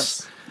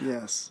face.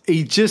 Yes.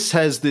 He just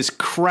has this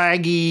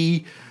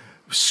craggy,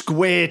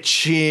 square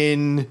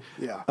chin.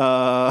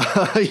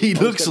 Yeah. He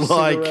looks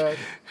like...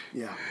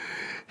 Yeah.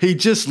 He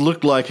just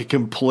looked like a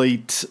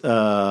complete, hard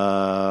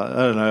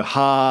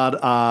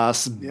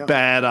ass,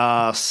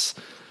 badass,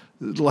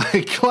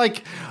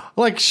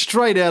 like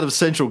straight out of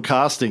Central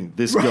Casting.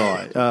 This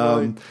guy.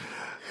 Right.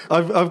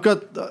 I've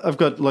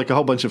got like a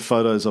whole bunch of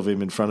photos of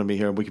him in front of me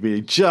here on Wikipedia.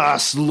 He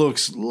just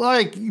looks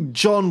like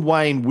John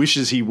Wayne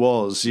wishes he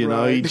was. You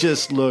know, he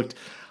just looked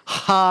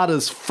hard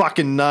as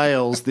fucking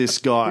nails. This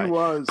guy, he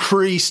was.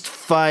 Creased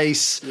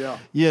face. Yeah.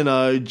 You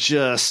know,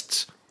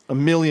 just a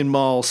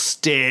million-mile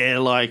stare.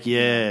 Like,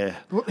 yeah,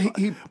 well,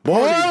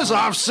 boys,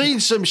 I've seen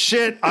some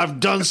shit. I've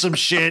done some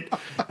shit,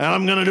 and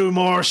I'm gonna do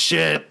more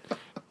shit.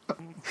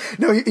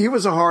 No, he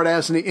was a hard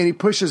ass, and he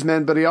pushed his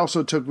men, but he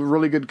also took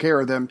really good care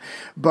of them.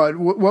 But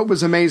what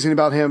was amazing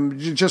about him,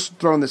 just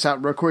throwing this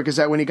out real quick, is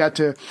that when he got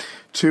to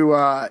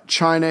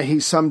China, he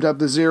summed up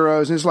the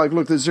Zeros, and he's like,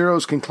 look, the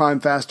Zeros can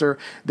climb faster,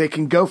 they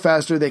can go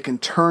faster, they can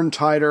turn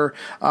tighter,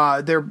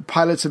 their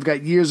pilots have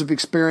got years of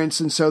experience,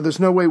 and so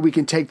there's no way we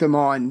can take them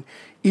on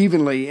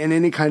evenly in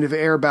any kind of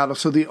air battle.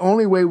 So the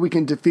only way we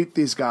can defeat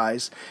these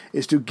guys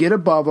is to get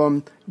above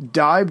them,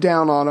 dive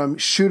down on them,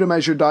 shoot them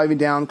as you're diving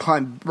down,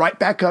 climb right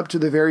back up to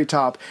the very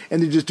top,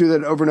 and then just do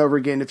that over and over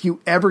again. If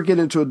you ever get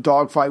into a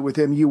dogfight with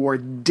him, you are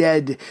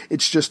dead.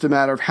 It's just a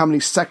matter of how many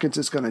seconds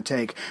it's going to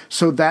take.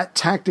 So that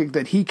tactic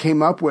that he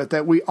came up with,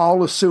 that we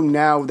all assume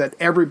now that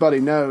everybody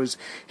knows,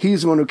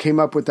 he's the one who came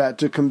up with that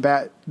to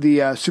combat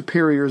the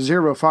superior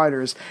Zero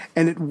fighters,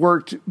 and it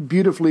worked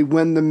beautifully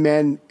when the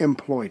men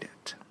employed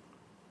it.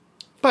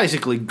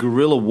 Basically,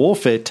 guerrilla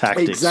warfare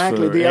tactics.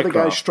 Exactly. For the aircraft.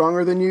 other guy's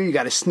stronger than you. You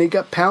got to sneak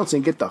up, pounce,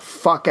 and get the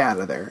fuck out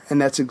of there.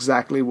 And that's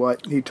exactly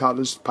what he taught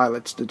his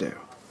pilots to do.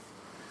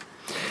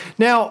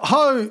 Now,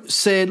 Ho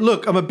said,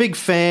 "Look, I'm a big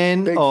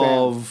fan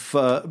of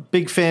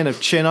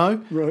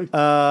Chennault. Right.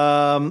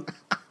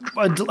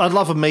 I'd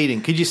love a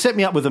meeting. Could you set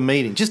me up with a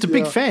meeting? Just a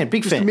big fan,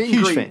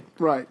 huge fan.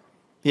 Right.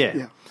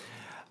 Yeah.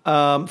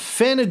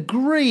 Fenn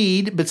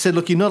agreed, but said,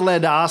 look, you're not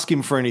allowed to ask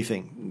him for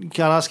anything. You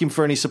can't ask him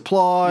for any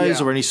supplies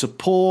or any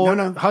support.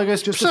 No. Ho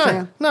goes, just a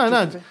fan.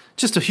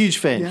 Just a huge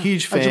fan.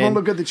 Huge fan. I just want to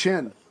look at the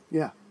chin.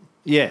 Yeah.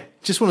 Yeah.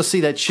 Just want to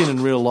see that chin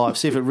in real life,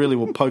 see if it really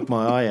will poke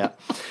my eye out.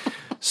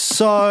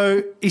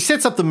 So he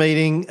sets up the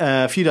meeting.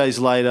 A few days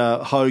later,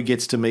 Ho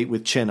gets to meet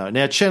with Chennault.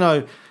 Now,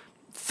 Chennault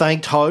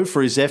thanked Ho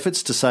for his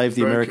efforts to save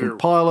the American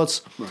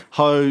pilots. Right.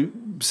 Ho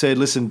said,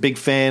 listen, big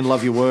fan,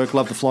 love your work,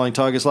 love the Flying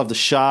Tigers, love the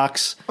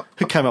Sharks.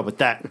 Who came up with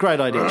that?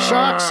 Great idea.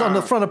 Sharks on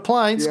the front of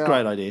planes?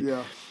 Great idea.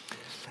 Yeah.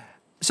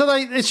 So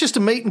it's just a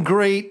meet and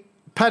greet,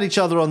 pat each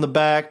other on the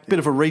back, bit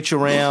of a reach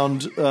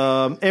around.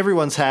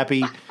 Everyone's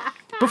happy.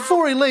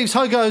 Before he leaves,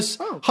 Ho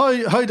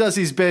does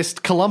his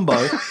best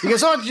Columbo. He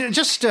goes,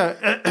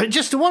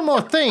 just one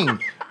more thing.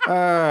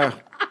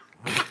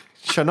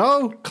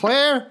 Chanel,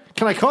 Claire,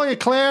 can I call you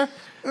Claire?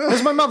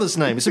 That's my mother's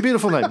name. It's a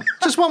beautiful name.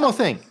 Just one more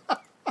thing.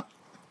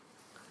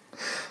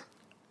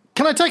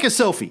 Can I take a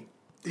selfie?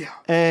 Yeah.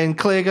 And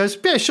Claire goes,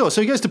 yeah, sure. So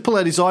he goes to pull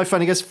out his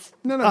iPhone. He goes,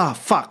 no.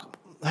 Fuck.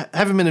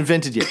 Haven't been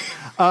invented yet.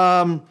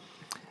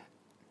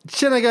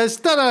 Jenna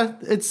goes, no,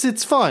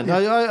 it's fine.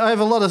 I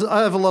have a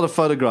lot of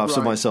photographs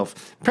of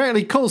myself.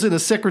 Apparently, he calls in a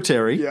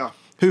secretary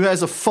who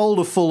has a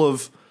folder full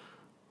of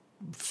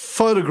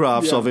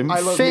photographs of him.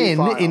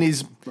 Fenn in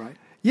his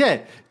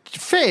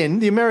Fenn,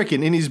 the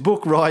American, in his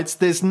book writes,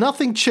 "There's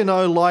nothing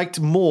Chino liked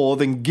more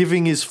than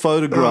giving his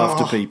photograph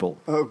to people."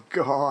 Oh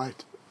God,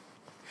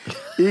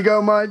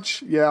 ego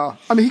much? Yeah,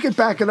 I mean he could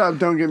back it up.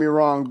 Don't get me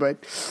wrong,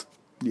 but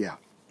yeah.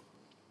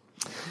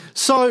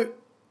 So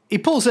he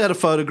pulls out a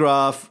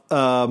photograph,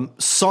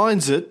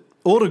 signs it,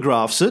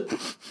 autographs it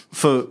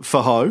for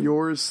Ho.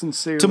 Yours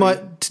sincerely. To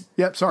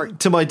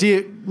my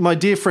dear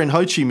friend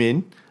Ho Chi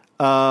Minh.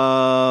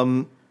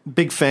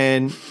 Big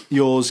fan.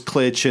 Yours,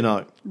 Claire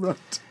Chino.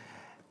 Right.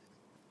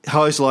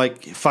 Ho's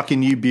like,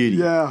 fucking you beauty.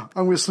 Yeah,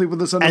 I'm going to sleep with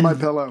this under my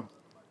pillow.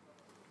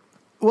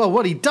 Well,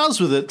 what he does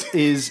with it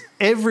is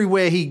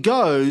everywhere he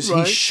goes,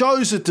 he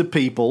shows it to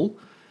people.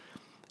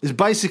 Is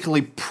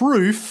basically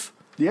proof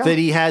that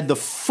he had the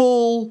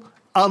full,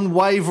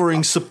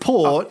 unwavering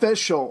support.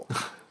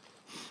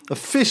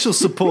 Official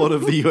support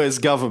of the U.S.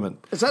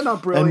 government. Is that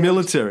not brilliant? And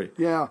military.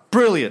 Yeah.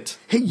 Brilliant.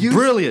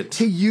 Brilliant.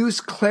 He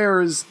used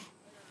Claire's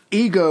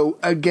ego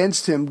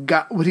against him,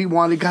 got what he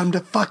wanted, got him to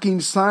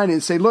fucking sign it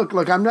and say, look,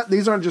 I'm not,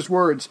 these aren't just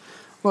words.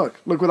 Look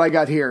what I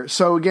got here.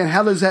 So again,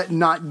 how does that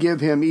not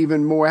give him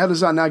even more? How does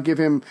that not give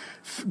him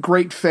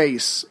great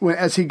face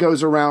as he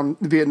goes around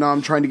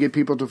Vietnam trying to get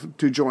people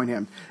to join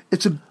him?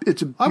 It's a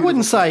I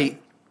wouldn't say.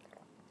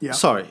 Yeah.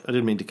 Sorry, I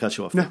didn't mean to cut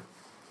you off. No,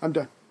 I'm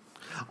done.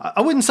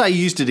 I wouldn't say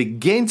he used it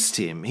against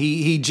him.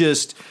 He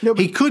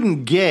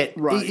couldn't get.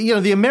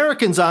 The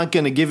Americans aren't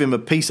going to give him a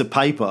piece of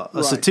paper,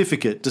 a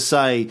certificate to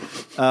say,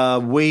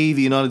 we,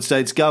 the United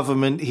States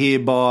government,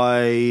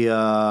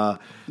 hereby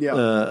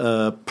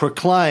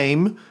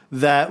proclaim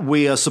that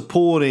we are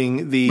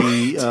supporting the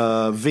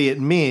Viet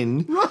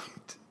Minh. Right.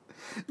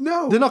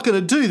 No, they're not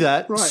going to do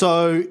that. Right.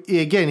 So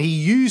again, he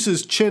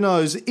uses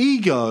Cheno's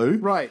ego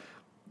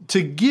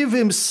to give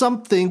him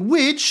something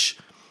which,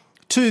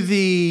 to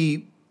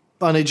the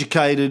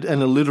uneducated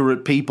and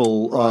illiterate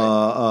people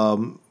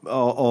of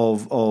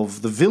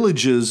the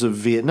villages of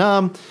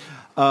Vietnam,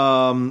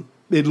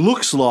 it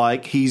looks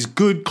like he's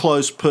good,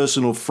 close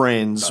personal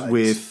friends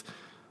with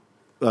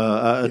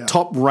a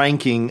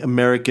top-ranking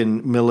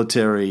American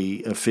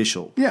military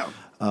official. Yeah.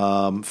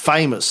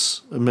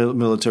 Famous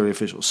military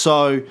official.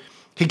 So,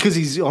 because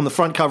he's on the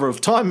front cover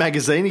of Time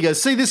magazine, he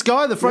goes, see this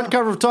guy, the front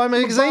cover of Time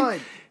magazine?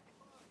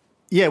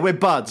 Yeah, we're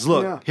buds.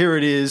 Look, here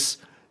it is.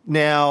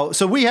 Now,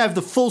 so we have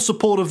the full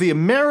support of the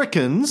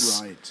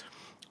Americans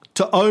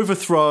to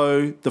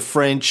overthrow the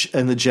French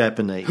and the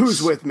Japanese.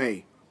 Who's with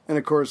me? And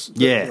of course,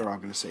 they're all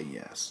going to say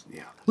yes.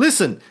 Yeah.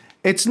 Listen,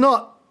 it's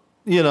not,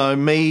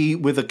 me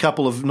with a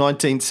couple of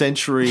 19th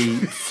century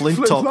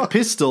flint-top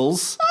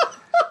pistols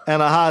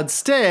and a hard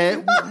stare.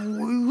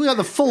 We got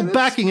the full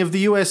backing of the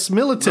U.S.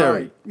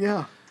 military. Right.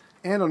 Yeah.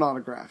 And an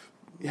autograph.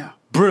 Yeah.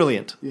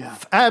 Brilliant. Yeah.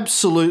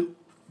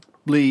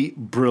 Absolutely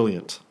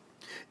brilliant.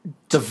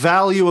 The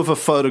value of a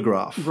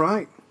photograph.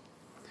 Right.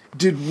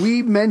 Did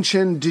you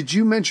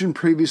mention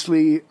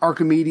previously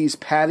Archimedes'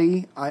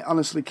 Patty? I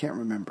honestly can't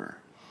remember.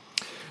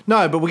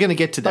 No, but we're going to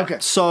get to that. Okay.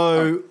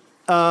 So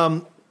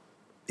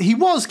he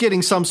was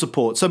getting some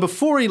support. So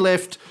before he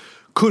left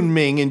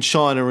Kunming in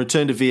China and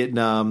returned to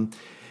Vietnam,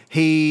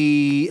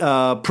 he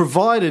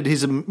provided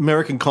his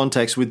American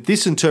contacts with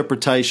this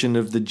interpretation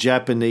of the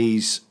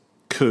Japanese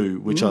coup,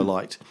 which I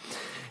liked.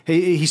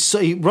 He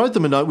wrote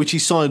them a note, which he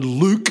signed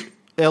Luke,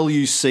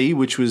 LUC,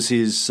 which was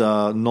his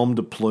nom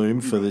de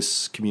plume for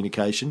this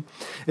communication.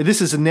 And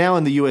this is now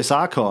in the US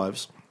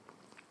archives.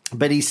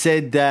 But he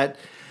said that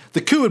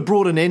the coup had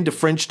brought an end to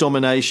French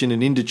domination in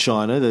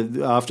Indochina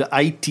after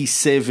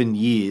 87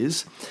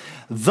 years.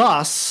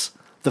 Thus,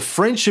 the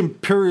French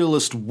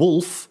imperialist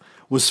wolf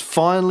was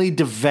finally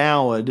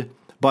devoured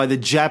by the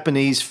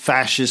Japanese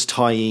fascist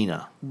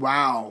hyena.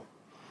 Wow.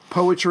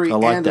 Poetry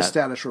and a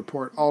status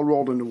report all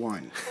rolled into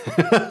one.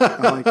 I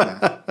like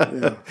that.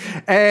 Yeah.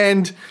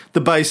 And the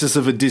basis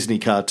of a Disney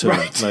cartoon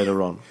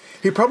later on.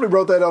 He probably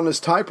wrote that on his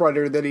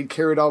typewriter that he'd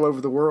carried all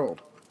over the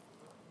world.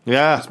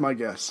 Yeah. That's my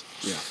guess.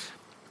 Yeah.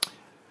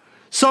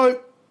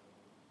 So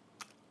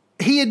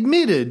he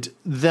admitted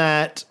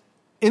that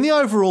in the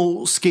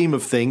overall scheme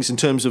of things, in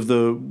terms of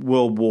the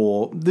World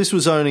War, this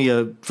was only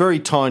a very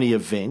tiny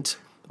event.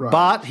 Right.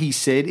 But he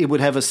said it would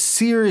have a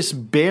serious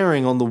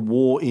bearing on the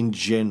war in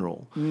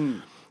general,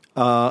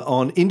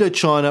 on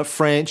Indochina,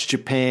 France,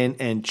 Japan,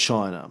 and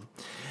China.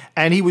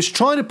 And he was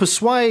trying to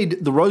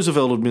persuade the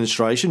Roosevelt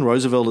administration,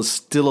 Roosevelt is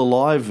still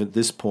alive at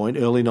this point,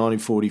 early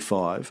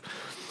 1945,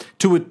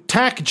 to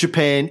attack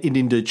Japan in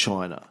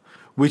Indochina,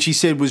 which he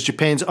said was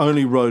Japan's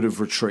only road of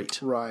retreat.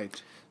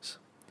 Right.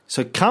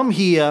 So come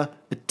here,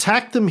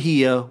 attack them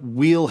here,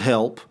 we'll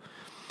help.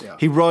 Yeah.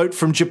 He wrote,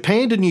 from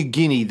Japan to New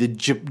Guinea, the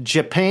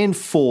Japan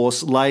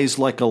force lays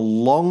like a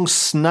long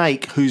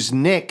snake whose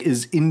neck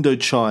is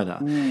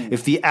Indochina.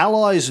 If the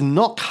Allies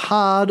knock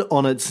hard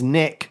on its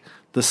neck,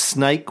 the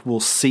snake will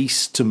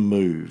cease to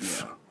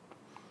move.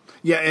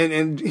 Yeah,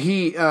 and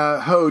he,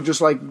 Ho,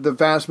 just like the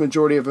vast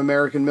majority of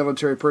American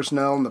military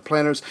personnel and the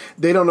planners,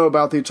 they don't know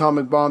about the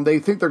atomic bomb. They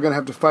think they're going to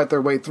have to fight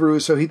their way through,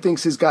 so he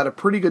thinks he's got a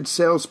pretty good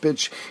sales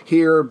pitch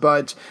here,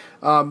 but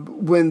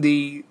when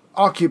the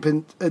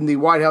occupant in the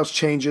White House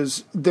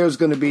changes, there's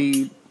going to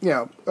be,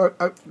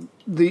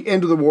 the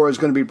end of the war is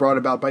going to be brought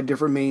about by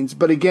different means.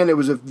 But again, it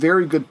was a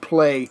very good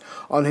play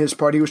on his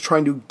part. He was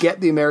trying to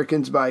get the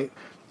Americans by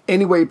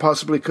any way he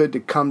possibly could to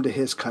come to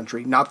his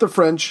country. Not the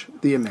French,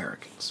 the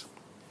Americans.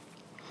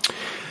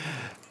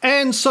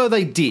 And so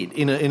they did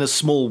in a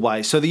small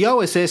way. So the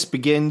OSS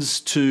begins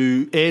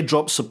to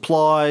airdrop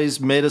supplies,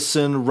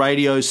 medicine,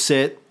 radio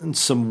set, and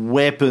some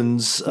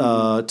weapons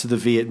to the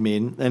Viet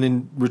Minh. And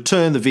in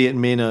return, the Viet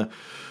Minh are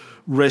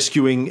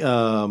rescuing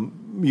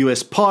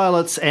US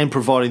pilots and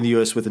providing the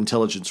US with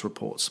intelligence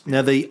reports.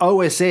 Now, the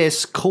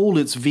OSS called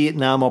its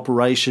Vietnam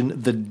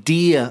operation the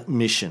Deer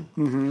Mission.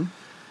 Mm-hmm.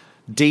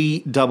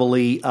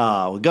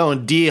 D-E-E-R. We're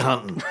going deer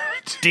hunting.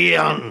 Deer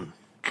hunting.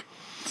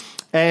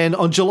 And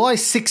on July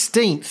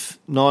 16th,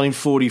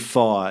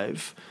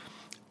 1945,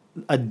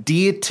 a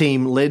deer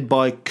team led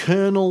by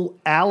Colonel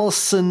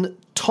Allison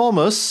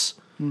Thomas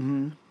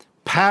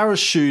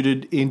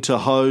parachuted into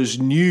Ho's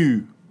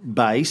new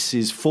base,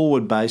 his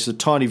forward base, a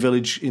tiny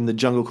village in the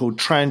jungle called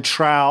Tran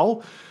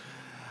Trao.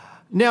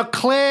 Now,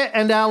 Claire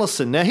and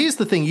Allison. Now, here's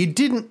the thing. You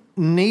didn't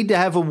need to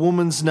have a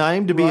woman's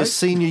name to be a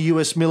senior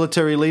US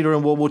military leader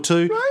in World War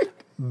II,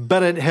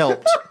 but it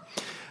helped.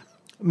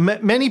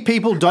 Many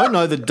people don't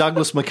know that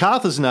Douglas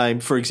MacArthur's name,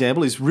 for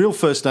example, his real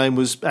first name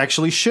was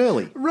actually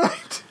Shirley.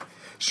 Right.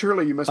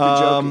 Shirley, you must be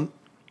joking.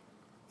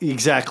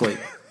 Exactly.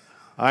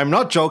 I'm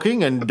not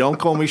joking, and don't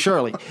call me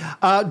Shirley.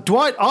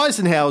 Dwight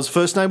Eisenhower's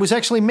first name was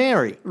actually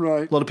Mary.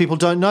 Right. A lot of people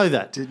don't know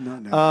that. Did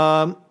not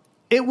know.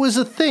 It was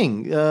a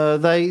thing.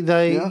 They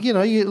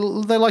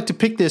like to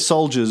pick their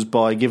soldiers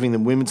by giving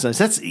them women's names.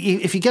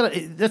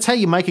 That's how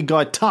you make a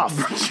guy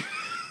tough.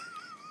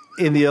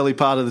 In the early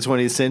part of the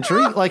 20th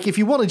century. Like, if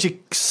you wanted your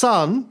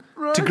son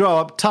to grow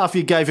up tough,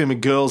 you gave him a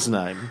girl's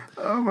name.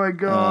 Oh, my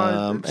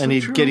God. And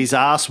he'd get his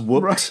ass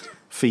whooped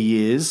for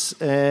years.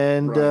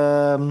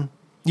 And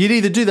you'd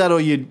either do that or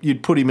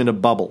you'd put him in a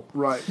bubble.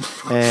 Right.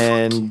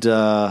 And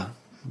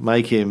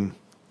make him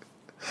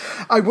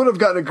I would have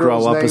gotten a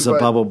girl's grow up name, as a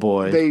bubble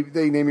boy.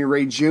 They named me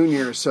Ray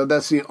Jr., so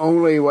that's the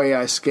only way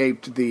I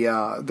escaped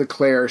the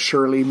Claire,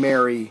 Shirley,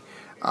 Mary,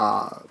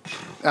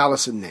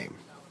 Allison name.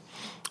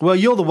 Well,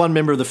 you're the one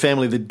member of the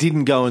family that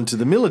didn't go into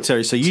the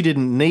military, so you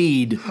didn't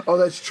need. Oh,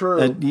 that's true.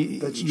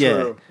 That's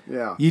true.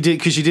 Yeah, you did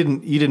because you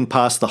didn't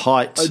pass the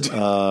height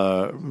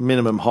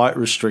minimum height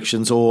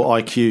restrictions or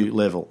IQ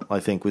level. I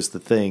think was the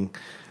thing.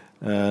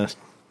 If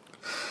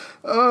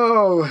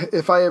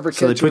I ever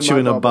so they put you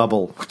in a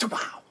bubble.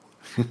 Wow.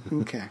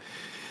 Okay.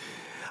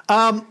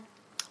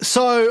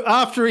 So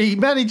after he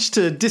managed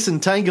to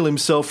disentangle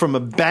himself from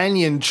a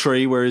banyan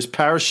tree where his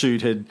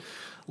parachute had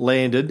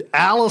landed,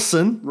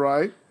 Allison.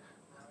 Right.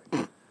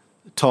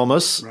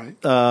 Thomas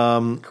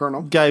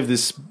Colonel gave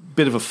this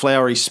bit of a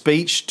flowery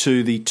speech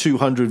to the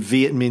 200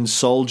 Viet Minh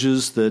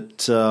soldiers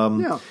that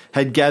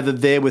had gathered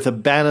there with a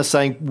banner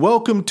saying,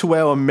 "Welcome to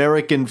our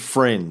American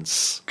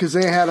friends." Because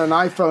they had an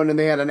iPhone and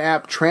they had an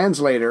app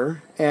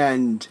translator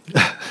and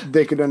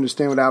they could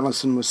understand what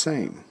Allison was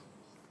saying.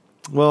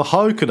 Well,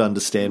 Ho could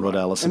understand what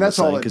Allison was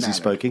saying because he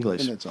spoke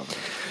English. And that's all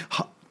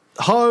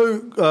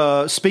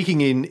Ho,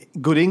 speaking in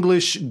good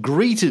English,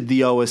 greeted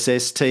the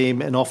OSS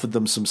team and offered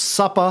them some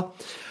supper.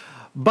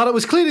 But it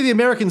was clear to the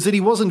Americans that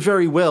he wasn't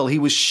very well. He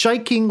was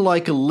shaking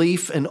like a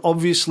leaf and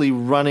obviously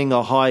running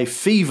a high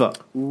fever,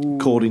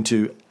 according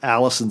to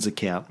Allison's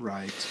account.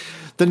 Right.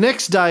 The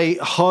next day,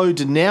 Ho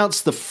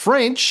denounced the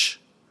French.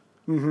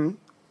 Mm-hmm.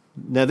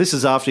 Now, this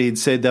is after he'd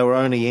said they were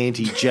only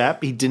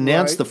anti-Jap. He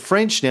denounced the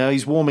French now.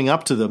 He's warming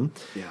up to them.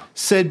 Yeah.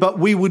 Said, but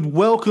we would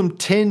welcome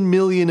 10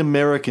 million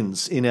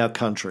Americans in our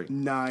country.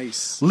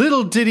 Nice.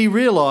 Little did he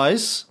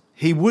realise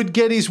he would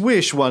get his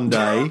wish one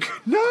day.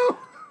 No.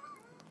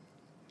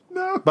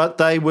 But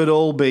they would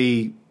all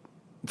be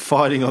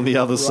fighting on the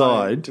other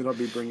side. They'd all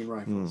be bringing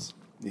rifles.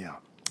 Yeah.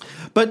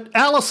 But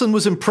Allison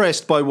was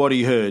impressed by what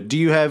he heard. Do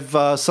you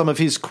have some of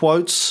his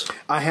quotes?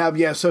 I have,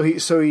 yeah. So he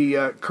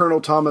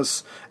Colonel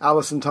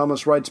Allison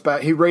Thomas writes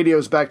back. He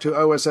radios back to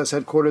OSS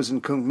headquarters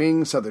in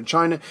Kunming, southern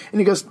China, and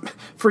he goes,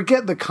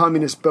 "Forget the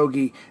communist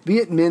bogey.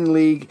 Viet Minh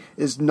League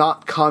is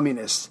not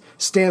communist.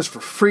 Stands for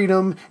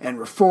freedom and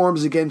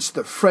reforms against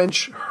the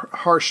French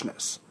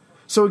harshness."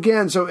 So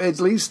again, at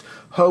least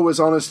Ho was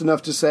honest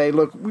enough to say,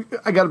 look,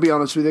 I got to be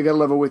honest with you, I got to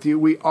level with you.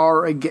 We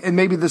are, and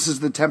maybe this is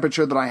the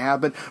temperature that I have,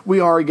 but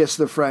we are against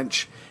the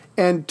French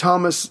And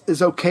Thomas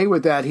is okay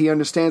with that. He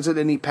understands it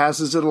and he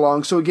passes it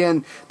along. So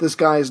again, this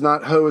guy is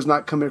not, Ho is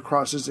not coming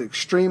across as an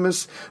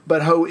extremist,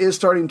 but Ho is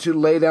starting to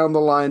lay down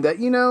the line that,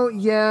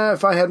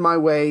 if I had my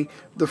way,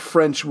 the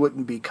French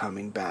wouldn't be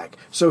coming back.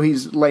 So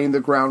he's laying the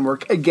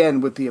groundwork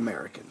again with the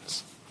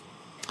Americans.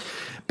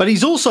 But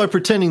he's also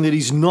pretending that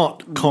he's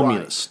not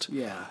communist.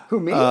 Right. Yeah.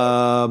 Who, me?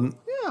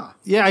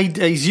 Yeah,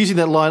 he's using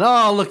that line,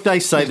 oh, look, they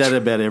say that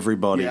about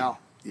everybody. Yeah.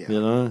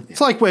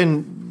 It's like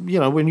when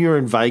you're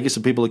in Vegas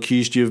and people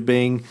accused you of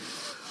being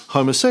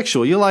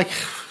homosexual. You're like,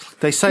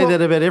 they say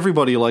that about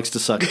everybody who likes to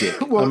suck dick.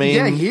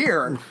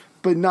 Here,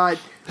 but not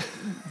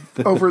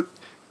over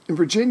in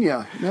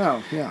Virginia.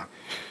 No, yeah.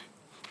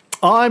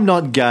 I'm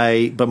not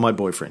gay, but my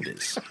boyfriend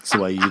is. That's the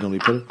way you normally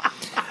put it.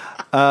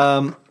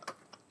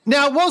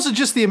 Now, it wasn't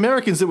just the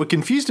Americans that were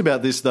confused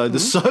about this, though. The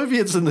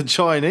Soviets and the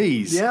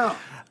Chinese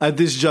at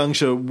this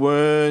juncture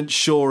weren't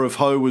sure if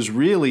Ho was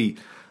really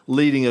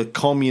leading a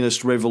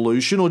communist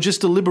revolution or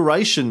just a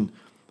liberation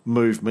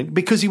movement,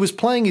 because he was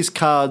playing his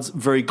cards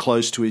very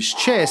close to his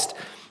chest,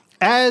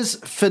 as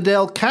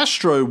Fidel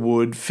Castro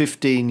would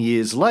 15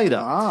 years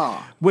later.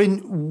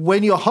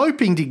 When you're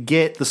hoping to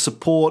get the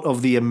support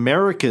of the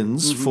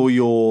Americans for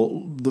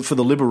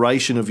the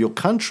liberation of your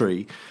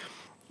country,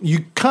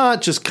 you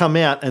can't just come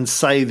out and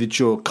say that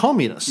you're a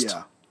communist.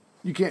 Yeah,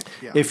 you can't.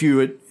 Yeah. If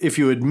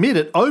you admit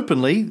it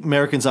openly,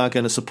 Americans aren't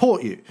going to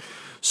support you.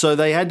 So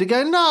they had to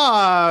go,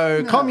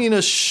 no.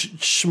 Communist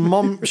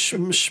schmomunist.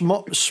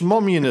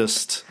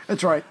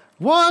 That's right.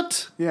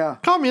 What? Yeah.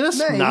 Communist?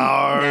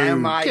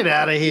 No. Get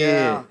out of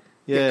here.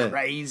 Yeah. You're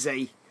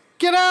crazy.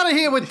 Get out of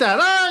here with that.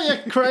 Oh,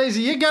 you're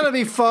crazy. You're going to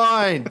be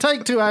fine.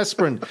 Take 2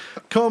 aspirin.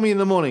 Call me in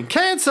the morning.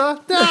 Cancer?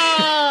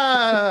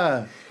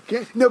 Ah.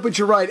 No, but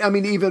you're right. I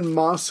mean, even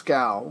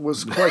Moscow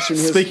was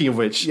questioning his... Speaking of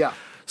which. Yeah.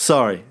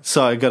 Sorry,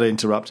 I got to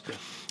interrupt.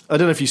 I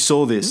don't know if you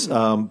saw this,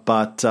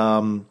 but...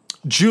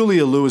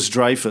 Julia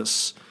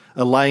Louis-Dreyfus,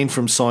 Elaine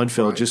from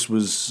Seinfeld, just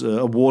was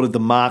awarded the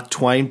Mark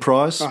Twain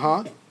Prize.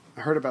 I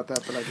heard about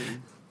that, but I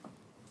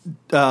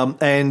didn't.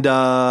 And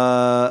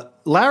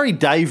Larry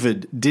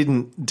David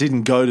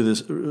didn't go to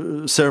this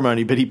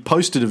ceremony, but he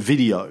posted a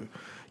video.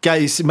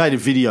 He made a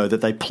video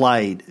that they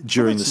played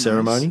during the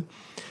ceremony.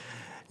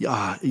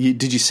 Nice.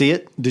 Did you see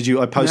it?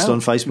 I posted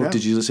on Facebook. Yeah.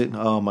 Did you see it?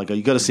 Oh my God,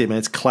 you got to see it, man!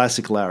 It's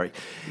classic Larry.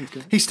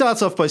 Okay. He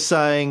starts off by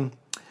saying,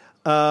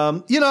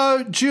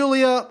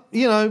 Julia,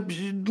 a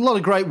lot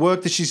of great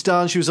work that she's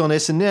done. She was on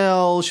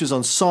SNL, she was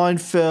on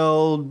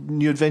Seinfeld,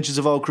 New Adventures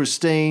of Old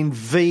Christine,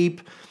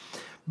 Veep.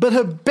 But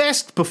her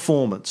best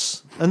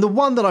performance, and the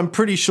one that I'm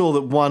pretty sure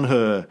that won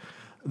her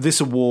this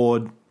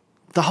award,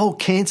 the whole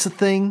cancer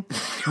thing,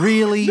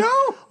 really?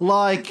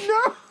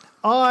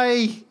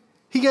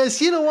 He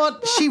goes, you know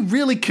what? She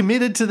really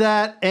committed to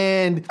that,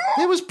 and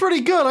it was pretty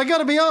good. I got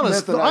to be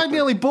honest. I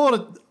nearly bought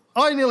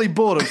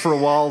it for a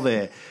while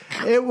there.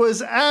 It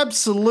was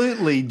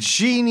absolutely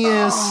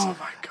genius. Oh,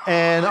 my God.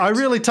 And I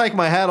really take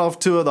my hat off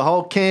to her, the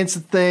whole cancer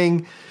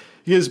thing.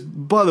 Because,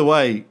 by the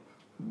way,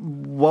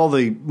 while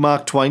the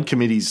Mark Twain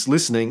committee's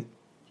listening,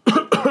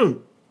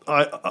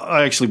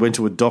 I actually went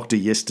to a doctor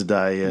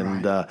yesterday,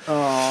 and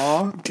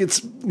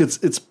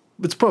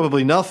it's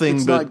probably nothing,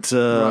 thoughts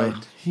and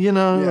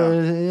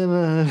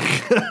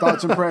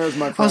prayers,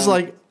 my friend. I was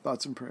like,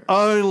 thoughts and prayers.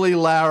 Only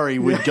Larry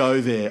would go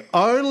there.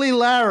 Only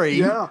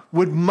Larry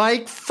would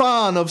make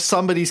fun of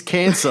somebody's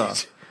cancer.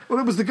 Well,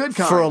 it was the good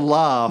kind. For a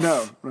laugh.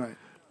 No, right.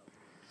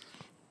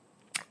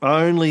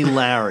 Only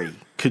Larry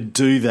could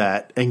do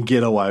that and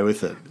get away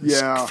with it.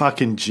 It's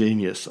fucking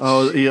genius.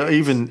 Oh,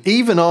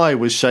 even I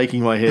was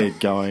shaking my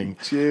head going,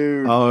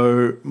 dude.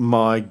 Oh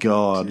my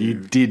God, dude. You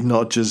did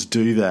not just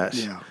do that.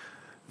 Yeah.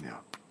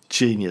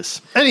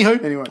 Genius.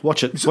 Anyway,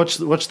 watch it.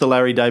 Watch the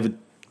Larry David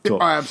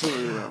talk. I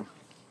absolutely will.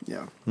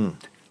 Yeah.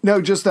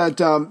 No, just that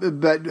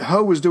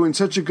Ho was doing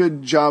such a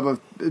good job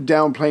of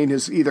downplaying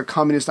his either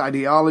communist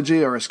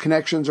ideology or his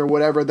connections or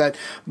whatever that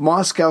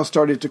Moscow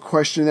started to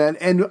question that.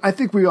 And I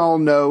think we all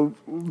know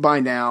by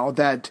now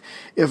that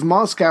if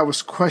Moscow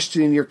was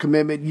questioning your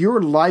commitment,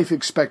 your life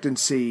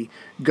expectancy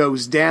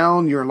goes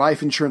down, your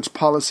life insurance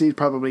policy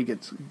probably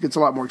gets a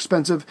lot more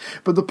expensive.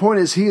 But the point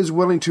is, he is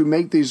willing to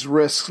make these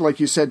risks, like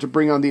you said, to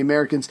bring on the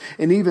Americans.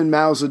 And even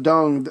Mao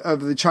Zedong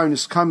of the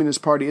Chinese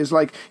Communist Party is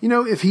like,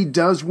 if he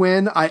does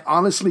win, I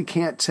honestly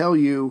can't tell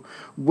you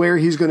where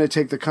he's going to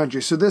take the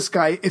country. So this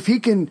guy, if he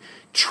can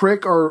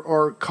trick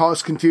or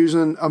cause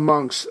confusion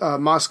amongst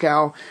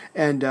Moscow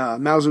and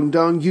Mao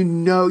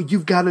Zedong,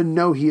 you've got to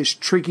know he is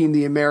tricking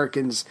the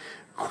Americans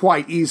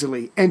quite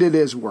easily, and it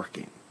is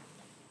working.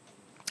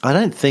 I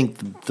don't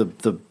think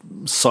the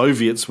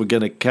Soviets were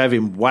going to have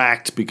him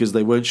whacked because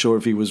they weren't sure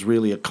if he was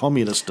really a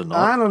communist or not.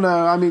 I don't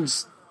know. I mean,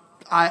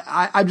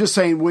 I'm just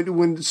saying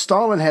when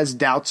Stalin has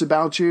doubts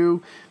about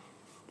you,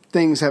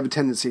 things have a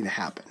tendency to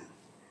happen.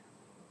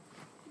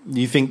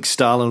 You think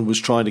Stalin was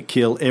trying to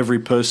kill every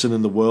person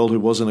in the world who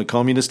wasn't a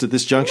communist at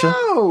this juncture?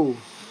 No,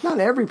 not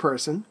every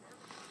person.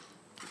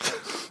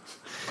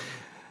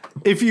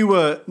 If you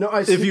were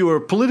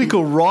a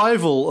political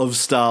rival of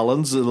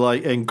Stalin's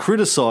and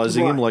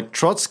criticizing him like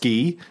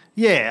Trotsky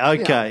Yeah,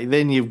 okay.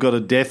 Then you've got a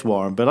death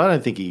warrant, but I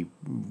don't think he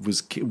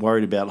was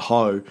worried about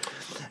Ho.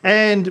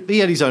 And he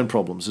had his own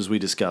problems, as we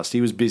discussed.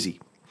 He was busy.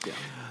 Yeah.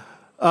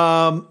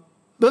 And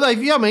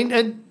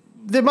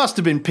there must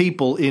have been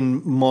people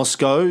in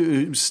Moscow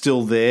who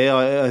still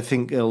there. I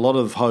think a lot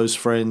of Ho's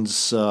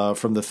friends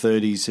from the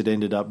 30s had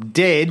ended up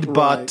dead,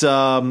 but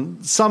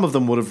some of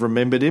them would have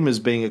remembered him as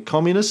being a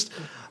communist.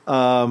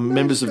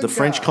 Members of the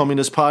French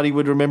Communist Party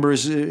would remember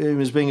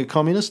him as being a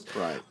communist.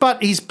 Right.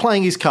 But he's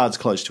playing his cards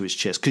close to his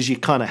chest because you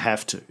kind of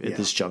have to at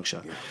this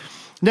juncture. Yeah.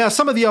 Now,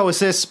 some of the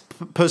OSS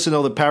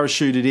personnel that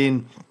parachuted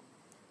in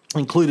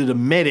included a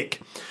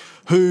medic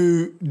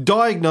who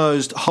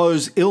diagnosed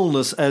Ho's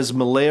illness as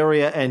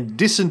malaria and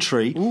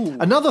dysentery. Ooh.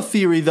 Another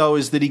theory, though,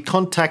 is that he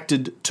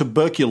contacted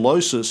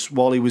tuberculosis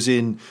while he was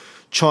in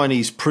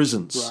Chinese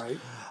prisons.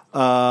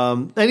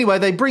 Right. Anyway,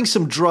 they bring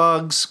some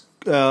drugs.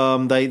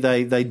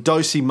 They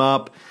dose him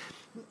up.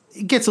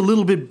 It gets a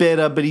little bit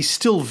better, but he's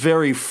still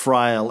very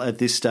frail at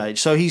this stage.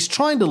 So he's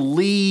trying to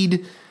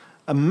lead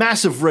a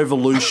massive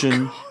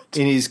revolution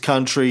in his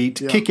country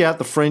to kick out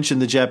the French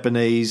and the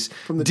Japanese,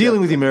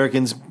 dealing with the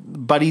Americans,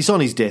 but he's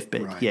on his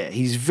deathbed. Right. Yeah,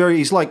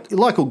 he's like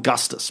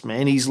Augustus,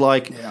 man. He's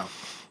like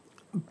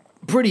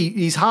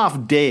he's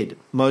half dead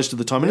most of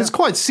the time, and it's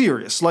quite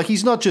serious. Like,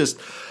 he's not just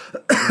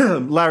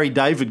Larry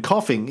David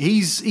coughing.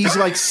 He's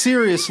like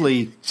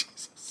seriously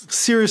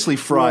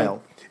frail.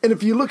 Right. And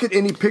if you look at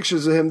any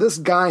pictures of him, this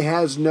guy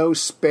has no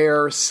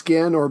spare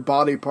skin or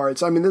body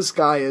parts. I mean, this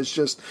guy is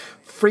just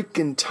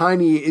freaking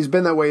tiny. He's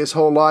been that way his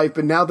whole life,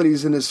 but now that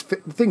he's in his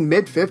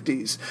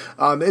mid-50s,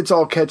 it's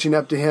all catching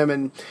up to him.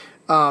 And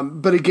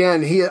but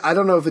again, I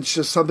don't know if it's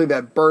just something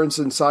that burns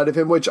inside of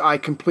him, which I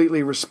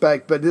completely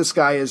respect, but this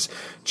guy is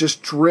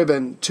just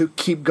driven to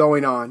keep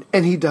going on,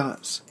 and he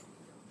does.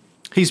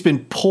 He's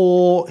been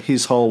poor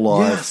his whole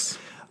life. Yes.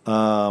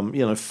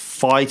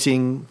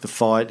 Fighting the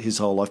fight his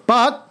whole life.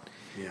 But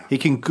he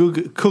can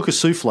cook a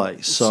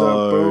souffle.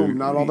 So boom,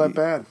 not all that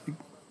bad.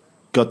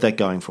 Got that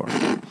going for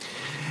him.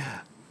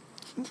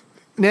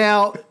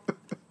 Now,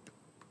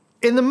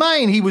 in the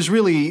main, he was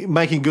really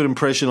making a good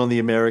impression on the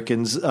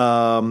Americans.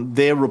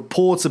 Their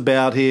reports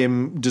about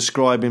him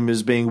describe him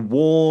as being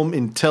warm,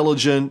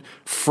 intelligent,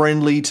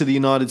 friendly to the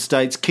United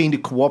States, keen to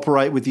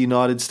cooperate with the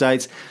United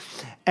States.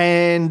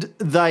 And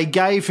they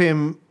gave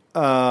him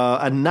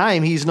a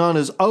name. He's known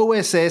as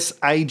OSS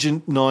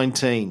Agent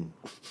 19.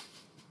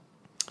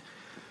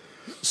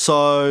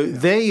 So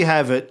there you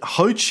have it.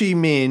 Ho Chi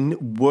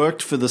Minh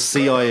worked for the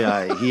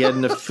CIA. He had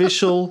an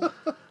official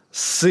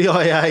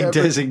CIA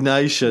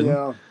designation.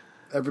 Yeah,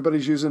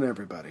 everybody's using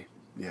everybody.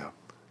 Yeah.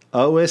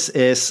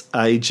 OSS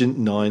Agent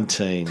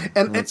 19.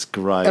 And that's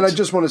great. And I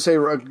just want to say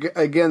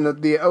again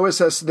that the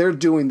OSS, they're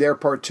doing their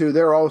part too.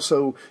 They're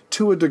also,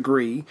 to a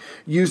degree,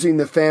 using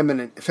the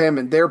famine.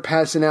 They're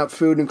passing out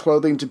food and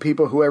clothing to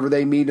people, whoever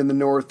they meet in the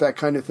north, that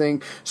kind of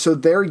thing. So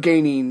they're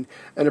gaining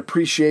an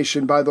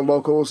appreciation by the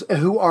locals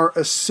who are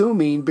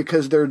assuming,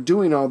 because they're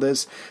doing all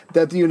this,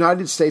 that the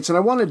United States, and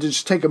I wanted to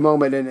just take a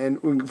moment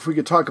and if we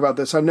could talk about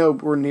this, I know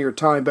we're near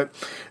time, but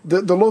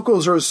the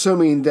locals are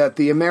assuming that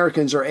the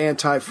Americans are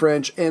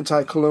anti-French,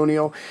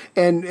 anti-colonial,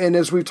 and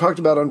as we've talked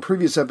about on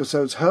previous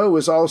episodes, Ho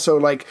is also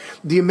like,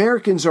 the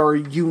Americans are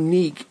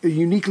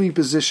uniquely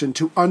positioned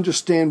to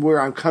understand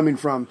where I'm coming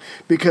from,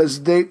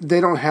 because they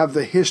don't have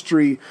the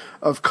history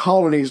of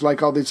colonies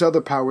like all these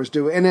other powers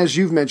do. And as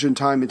you've mentioned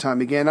time and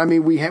time again, I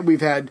mean,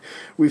 we've had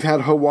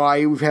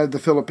Hawaii, we've had the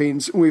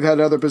Philippines, we've had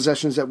other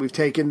possessions that we've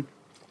taken.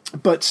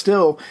 But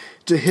still,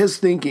 to his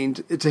thinking,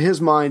 to his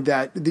mind,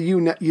 that the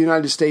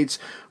United States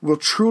will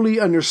truly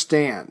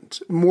understand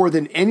more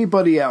than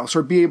anybody else,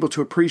 or be able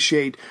to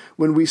appreciate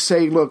when we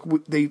say, look,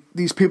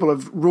 these people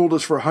have ruled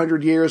us for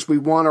 100 years. We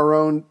want our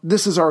own.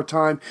 This is our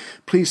time.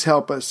 Please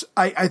help us.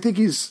 I think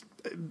he's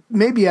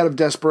maybe out of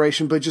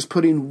desperation, but just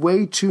putting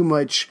way too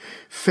much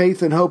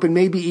faith and hope, and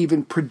maybe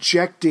even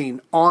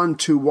projecting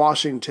onto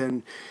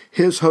Washington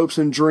his hopes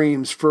and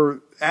dreams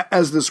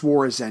as this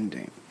war is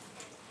ending.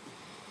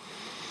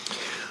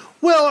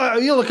 Well,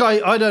 look,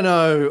 I don't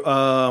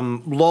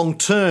know long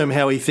term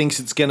how he thinks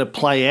it's going to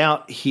play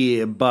out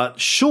here,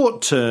 but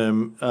short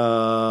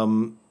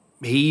term,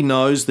 he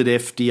knows that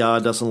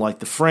FDR doesn't like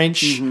the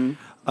French,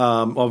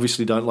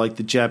 obviously don't like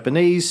the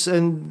Japanese,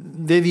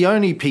 and they're the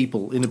only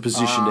people in a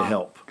position to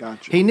help.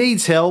 Gotcha. He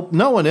needs help.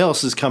 No one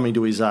else is coming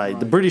to his aid.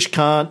 Right. The British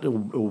can't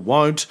or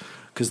won't,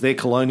 because they're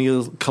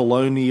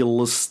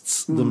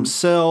colonialists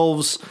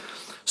themselves.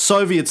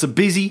 Soviets are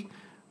busy.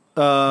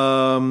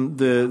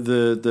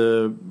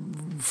 The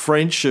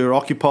French are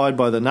occupied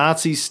by the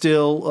Nazis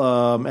still,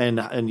 and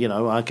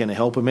aren't going to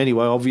help them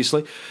anyway,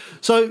 obviously.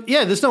 So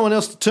there's no one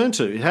else to turn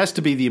to. It has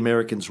to be the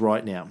Americans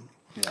right now.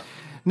 Yeah.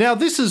 Now,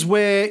 this is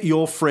where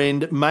your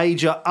friend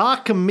Major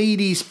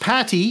Archimedes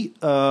Patty,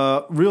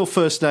 real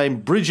first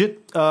name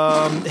Bridget,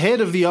 head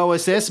of the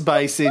OSS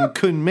base in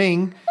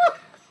Kunming,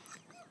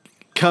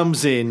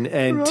 comes in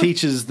and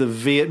teaches the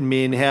Viet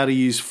Minh how to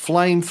use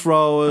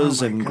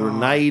flamethrowers and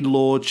grenade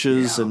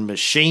launchers and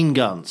machine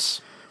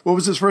guns. What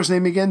was his first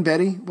name again?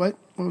 Betty? What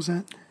was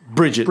that?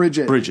 Bridget.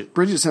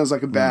 Bridget sounds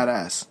like a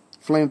badass.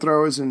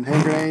 flamethrowers and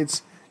hand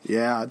grenades.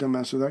 Yeah, don't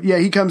mess with that. Yeah,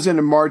 he comes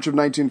in March of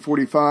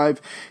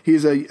 1945.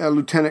 He's a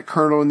lieutenant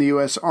colonel in the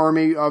U.S.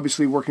 Army,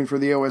 obviously working for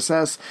the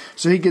OSS.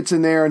 So he gets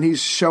in there and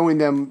he's showing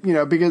them,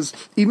 because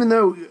even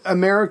though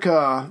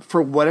America,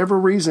 for whatever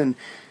reason,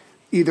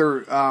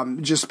 either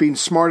just being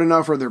smart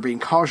enough or they're being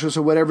cautious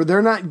or whatever, they're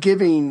not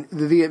giving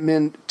the Viet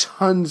Minh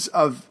tons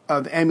of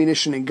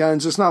ammunition and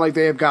guns. It's not like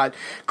they have got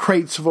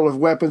crates full of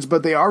weapons,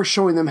 but they are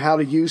showing them how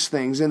to use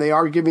things, and they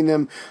are giving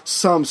them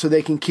some so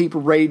they can keep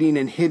raiding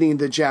and hitting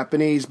the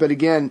Japanese. But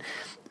again,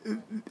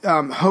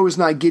 Ho is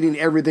not getting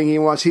everything he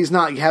wants. He's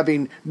not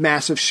having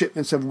massive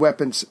shipments of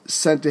weapons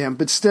sent to him.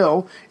 But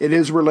still, it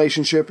is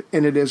relationship,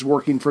 and it is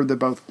working for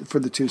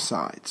the two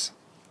sides.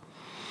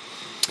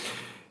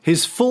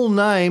 His full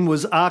name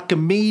was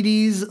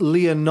Archimedes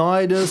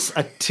Leonidas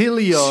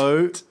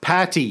Attilio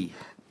Patti.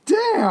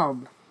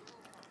 Damn!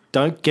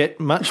 Don't get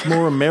much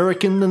more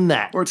American than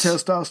that. Or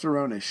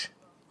testosterone-ish.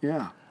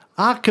 Yeah.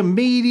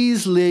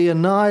 Archimedes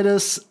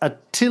Leonidas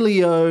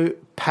Attilio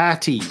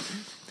Patti,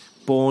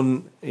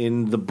 born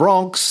in the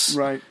Bronx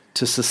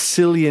to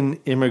Sicilian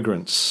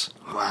immigrants.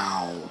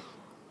 Wow.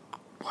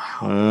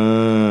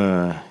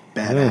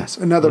 Badass.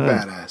 Yeah. Another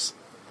badass.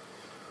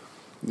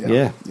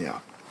 Yeah.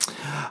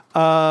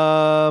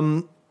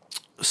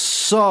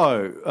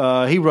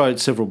 So he wrote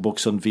several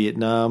books on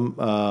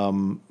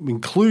Vietnam,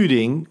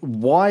 including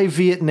Why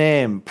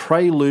Vietnam?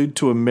 Prelude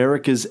to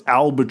America's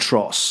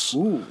Albatross.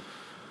 Ooh,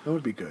 that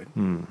would be good.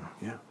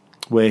 Yeah.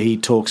 Where he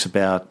talks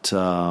about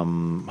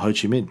Ho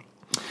Chi Minh.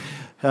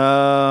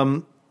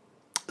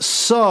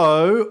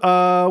 So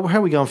how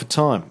are we going for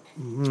time?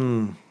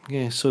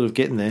 Yeah, sort of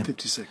getting there.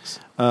 56.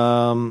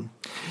 So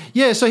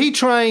he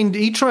trained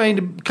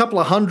a couple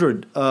of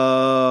hundred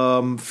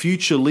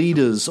future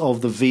leaders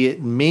of the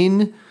Viet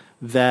Minh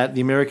that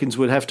the Americans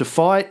would have to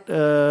fight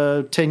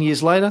 10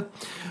 years later.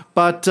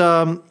 But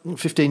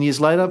 15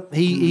 years later,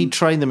 he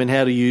trained them in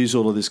how to use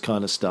all of this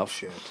kind of stuff.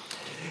 Shit.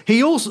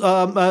 He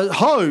also,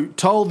 Ho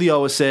told the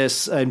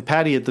OSS and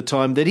Patty at the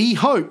time that he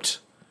hoped,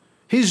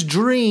 his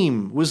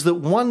dream was that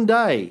one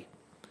day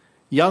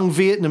young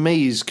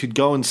Vietnamese could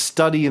go and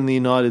study in the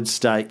United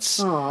States.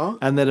 Aww.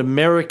 And that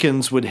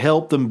Americans would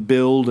help them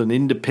build an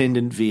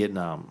independent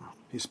Vietnam.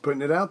 He's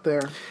putting it out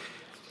there.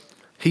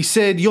 He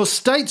said, "Your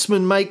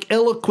statesmen make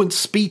eloquent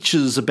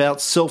speeches about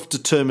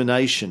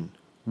self-determination.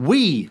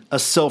 We are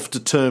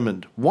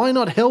self-determined. Why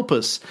not help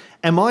us?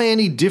 Am I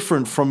any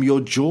different from your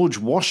George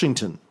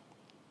Washington?"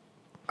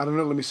 I don't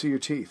know. Let me see your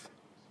teeth.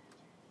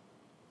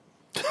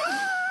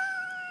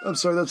 I'm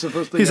sorry, that's the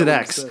first thing. Here's an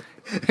axe.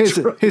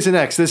 Here's an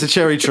axe. There's a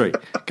cherry tree.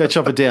 Go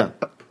chop it down.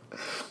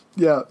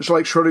 Yeah, it's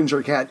like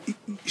Schrodinger cat.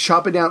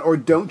 Chop it down or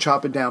don't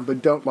chop it down,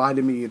 but don't lie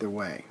to me either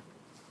way.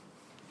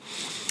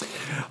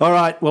 All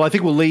right. Well, I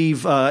think we'll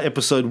leave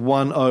episode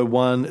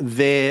 101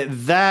 there.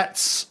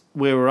 That's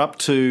where we're up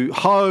to.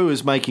 Ho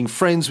is making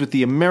friends with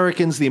the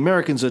Americans. The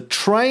Americans are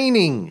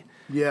training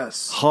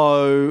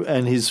Ho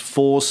and his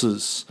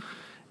forces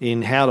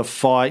in how to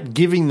fight,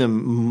 giving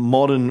them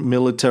modern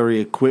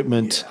military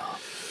equipment. Yeah.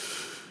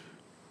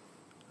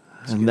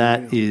 And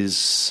that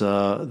is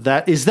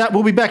that.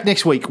 We'll be back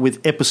next week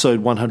with episode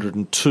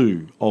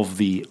 102 of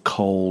the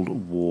Cold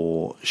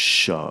War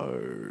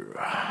Show.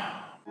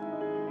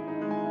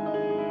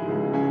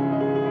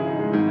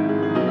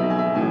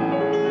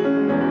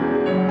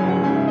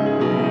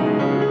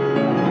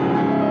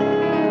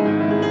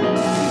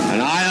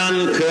 An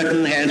iron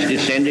curtain has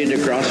descended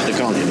across the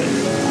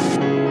continent.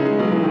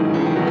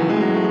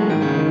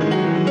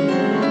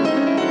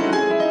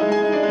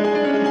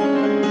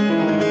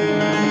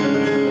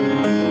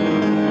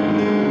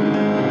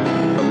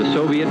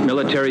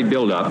 Military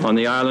buildup on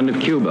the island of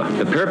Cuba.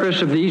 The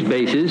purpose of these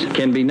bases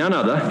can be none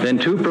other than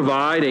to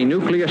provide a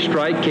nuclear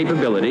strike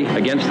capability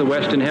against the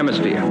Western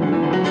Hemisphere.